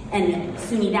 And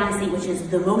SUNY Downstate, which is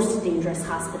the most dangerous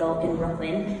hospital in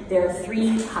Brooklyn, there are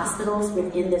 3 hospitals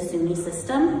within the SUNY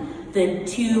system. The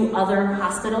 2 other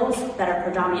hospitals that are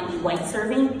predominantly white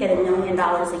serving get $1 million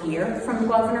a year from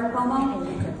Governor Cuomo.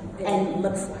 And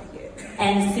looks like it.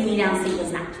 And SUNY Downstate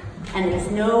does not. And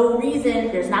there's no reason,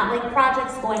 there's not like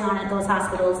projects going on at those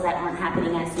hospitals that aren't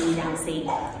happening at SUNY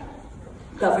Downstate.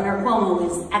 Governor Cuomo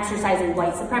is exercising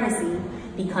white supremacy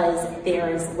because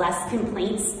there's less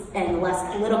complaints and less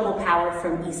political power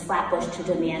from East Flatbush to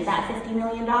demand that $50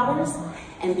 million,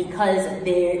 and because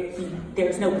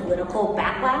there's no political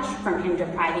backlash from him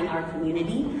depriving our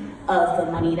community of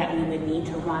the money that we would need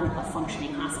to run a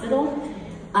functioning hospital.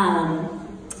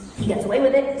 He gets away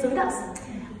with it, so he does.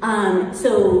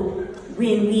 So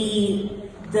when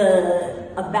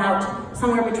about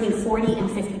somewhere between 40 and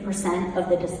 50% of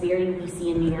the disparity we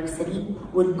see in New York City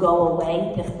would go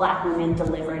away if Black women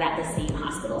delivered at the same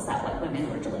hospitals that white women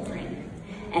were delivering.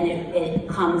 And it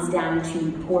comes down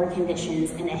to poor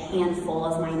conditions in a handful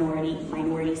of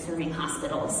minority serving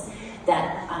hospitals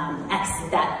that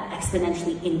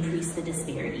exponentially increase the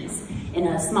disparities. In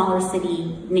a smaller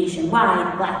city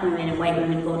nationwide, Black women and white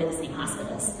women go to the same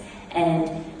hospitals.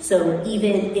 And so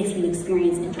even if you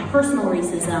experience interpersonal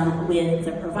racism with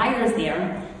the providers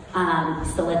there,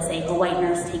 so let's say a white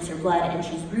nurse takes your blood and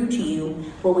she's rude to you,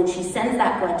 well, when she sends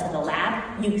that blood to the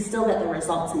lab, you still get the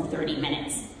results in 30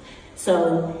 minutes.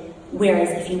 So whereas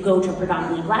if you go to a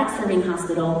predominantly Black serving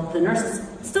hospital, the nurse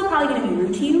is still probably going to be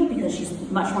rude to you because she's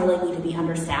much more likely to be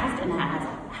understaffed and have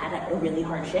had a really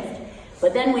hard shift.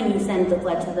 But then when you send the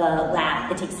blood to the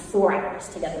lab, it takes 4 hours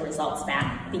to get the results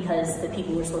back because the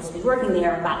people who were supposed to be working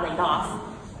there got laid off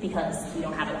because we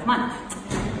don't have enough money.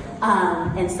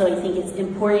 And so I think it's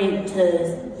important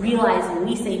to realize when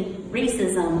we say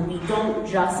racism, we don't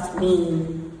just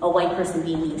mean a white person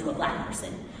being mean to a Black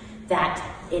person. That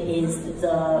it is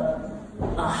a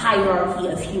hierarchy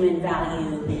of human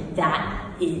value that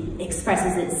it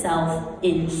expresses itself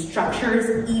in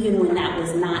structures, even when that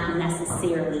was not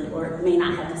necessarily, or may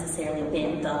not have necessarily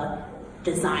been the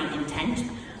design intent,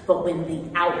 but when the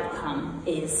outcome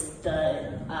is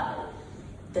the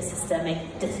systemic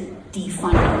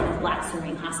defunding of Black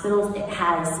serving hospitals,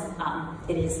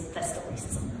 it is still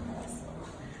racism.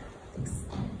 Thanks.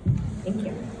 Thank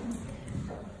you.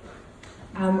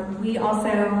 We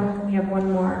have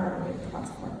one more, lots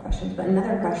more questions, but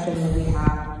another question that we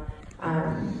have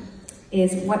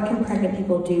is what can pregnant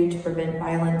people do to prevent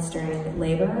violence during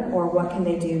labor, or what can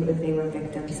they do if they were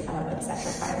victims of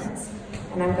obstetric violence?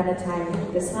 And I'm going to tie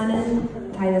this one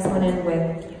in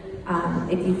with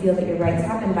if you feel that your rights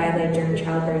have been violated during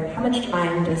childbirth, how much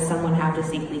time does someone have to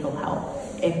seek legal help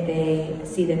if they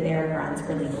see that there are grounds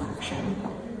for legal action?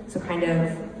 So kind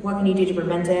of what can you do to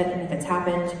prevent it, and if it's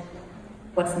happened,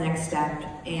 what's the next step,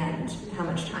 and how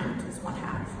much time does one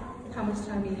have? How much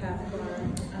time do you have for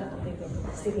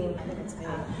seeking? I think it's me.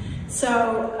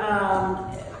 So,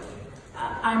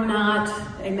 I'm not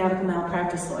a medical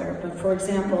malpractice lawyer, but for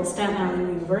example, Staten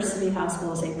Island University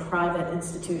Hospital is a private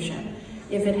institution.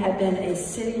 If it had been a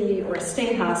city or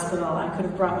state hospital, I could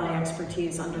have brought my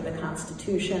expertise under the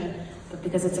Constitution, but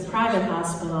because it's a private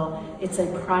hospital, it's a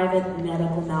private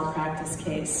medical malpractice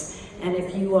case. And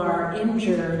if you are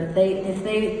injured, if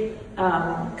they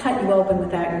cut you open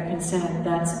without your consent,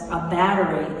 that's a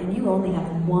battery, and you only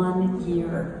have 1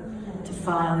 year to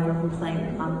file your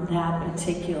complaint on that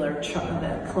particular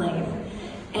claim.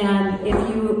 And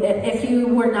if you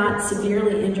were not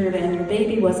severely injured and your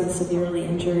baby wasn't severely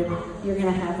injured, you're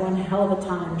going to have one hell of a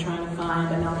time trying to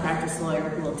find a malpractice lawyer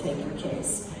who will take your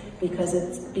case.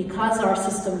 Because our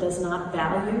system does not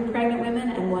value pregnant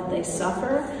women and what they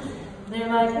suffer, they're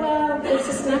like, well, there's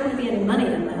just not going to be any money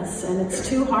in this, and it's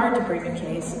too hard to bring a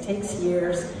case. It takes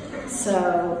years.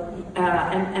 So,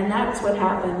 and that's what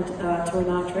happened to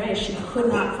Renate. She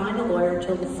could not find a lawyer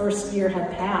until the first year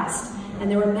had passed. And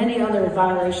there were many other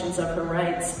violations of her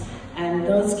rights. And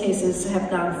those cases have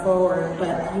gone forward,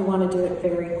 but you want to do it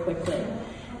very quickly.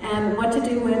 And what to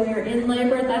do when you're in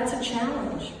labor, that's a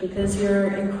challenge because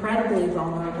you're incredibly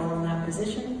vulnerable in that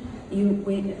position.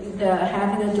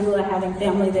 Having a doula, having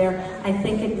family there, I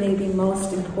think it may be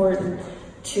most important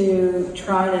to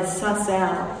try to suss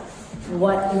out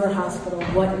what your hospital,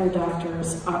 what your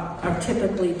doctors are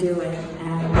typically doing,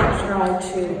 and try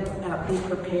to be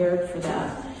prepared for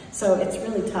that. So it's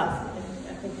really tough.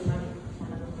 I think you might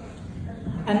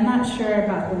want to. I'm not sure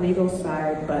about the legal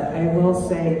side, but I will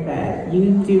say that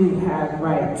you do have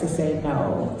right to say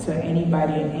no to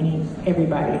anybody and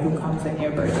everybody who comes in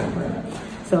your birthing room.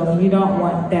 So if you don't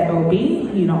want that OB,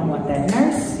 you don't want that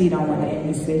nurse, you don't want the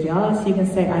anesthesiologist, you can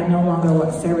say, I no longer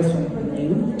want service from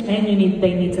you. And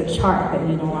they need to chart that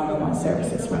you no longer want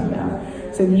services from them.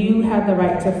 So you have the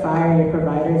right to fire your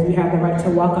providers. You have the right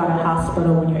to walk out of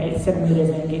hospital when you're 8 centimeters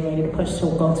and getting ready to push to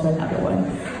go to another one,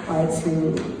 or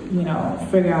to,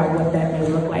 figure out what that may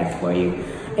look like for you.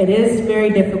 It is very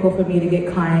difficult for me to get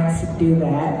clients to do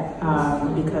that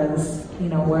because,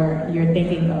 you're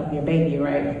thinking of your baby,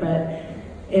 right? But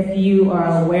if you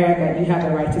are aware that you have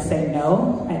the right to say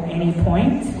no at any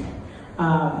point,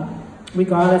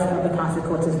 regardless of the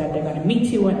consequences that they're going to meet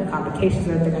you with, the complications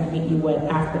that they're going to meet you with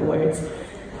afterwards,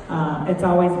 it's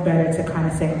always better to kind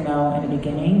of say no in the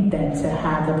beginning than to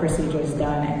have the procedures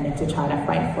done and then to try to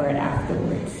fight for it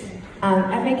afterwards.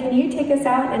 Evan, can you take us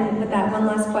out and with that one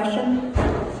last question?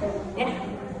 Yeah.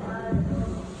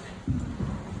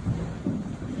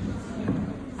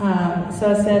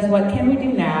 So it says, what can we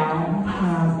do now?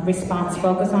 Response,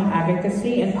 focus on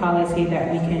advocacy and policy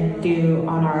that we can do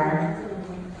on our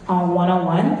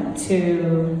one-on-one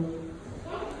to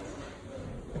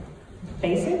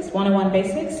basics, one-on-one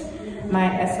basics. My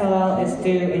SLL is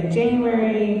due in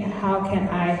January. How can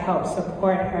I help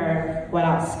support her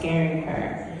without scaring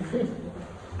her?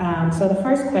 So the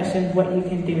first question, what you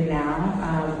can do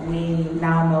now, we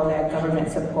now know that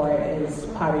government support is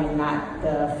probably not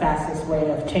the fastest way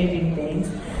of changing things.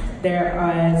 There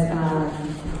is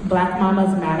Black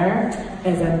Mamas Matter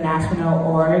is a national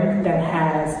org that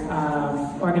has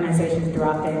organizations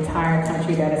throughout the entire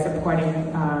country that is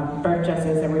supporting birth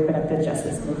justice and reproductive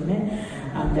justice movement.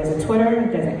 There's a Twitter,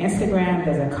 there's an Instagram,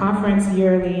 there's a conference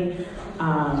yearly,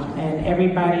 and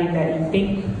everybody that you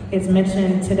think is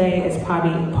mentioned today is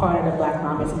probably part of the Black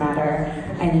Mamas Matter,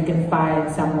 and you can find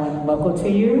someone local to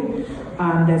you.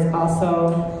 There's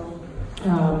also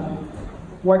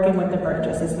working with the birth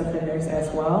justice offenders as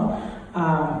well.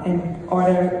 In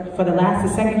order for the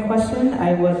second question,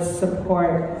 I would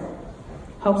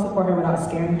help support her without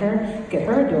scaring her. Get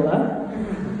her a doula,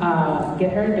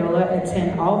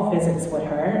 attend all visits with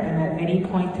her, and at any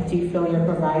point that you feel your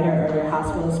provider or your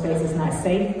hospital space is not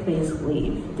safe, please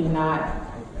leave. Do not,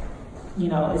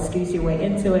 excuse your way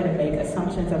into it and make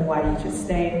assumptions of why you should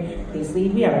stay. Please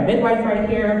leave. We have a midwife right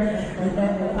here.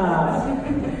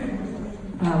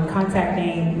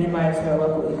 Contacting midwives who are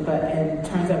locally, but in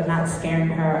terms of not scaring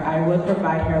her, I would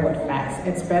provide her with facts.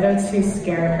 It's better to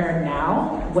scare her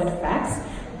now with facts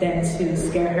than to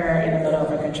scare her in the middle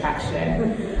of a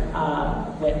contraction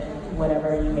with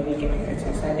whatever you may be giving her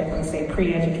to. So I definitely say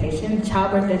pre-education.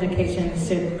 Childbirth education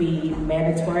should be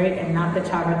mandatory and not the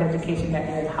childbirth education that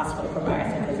the hospital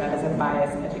provides, because that is a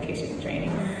biased education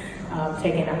training.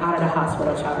 taking her out of the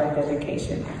hospital childbirth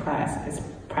education class is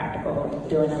practical,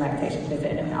 doing a lactation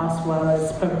visit, and as well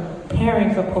as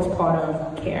preparing for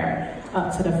postpartum care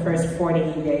up to the first 40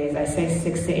 days. I say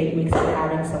 6 to 8 weeks of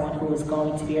having someone who is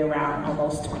going to be around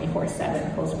almost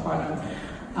 24/7 postpartum.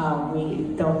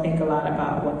 We don't think a lot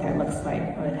about what that looks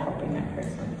like when helping that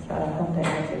person. So I hope that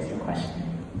answers your question.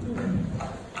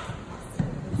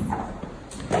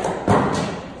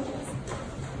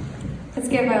 Let's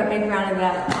give a big round of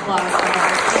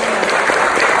applause.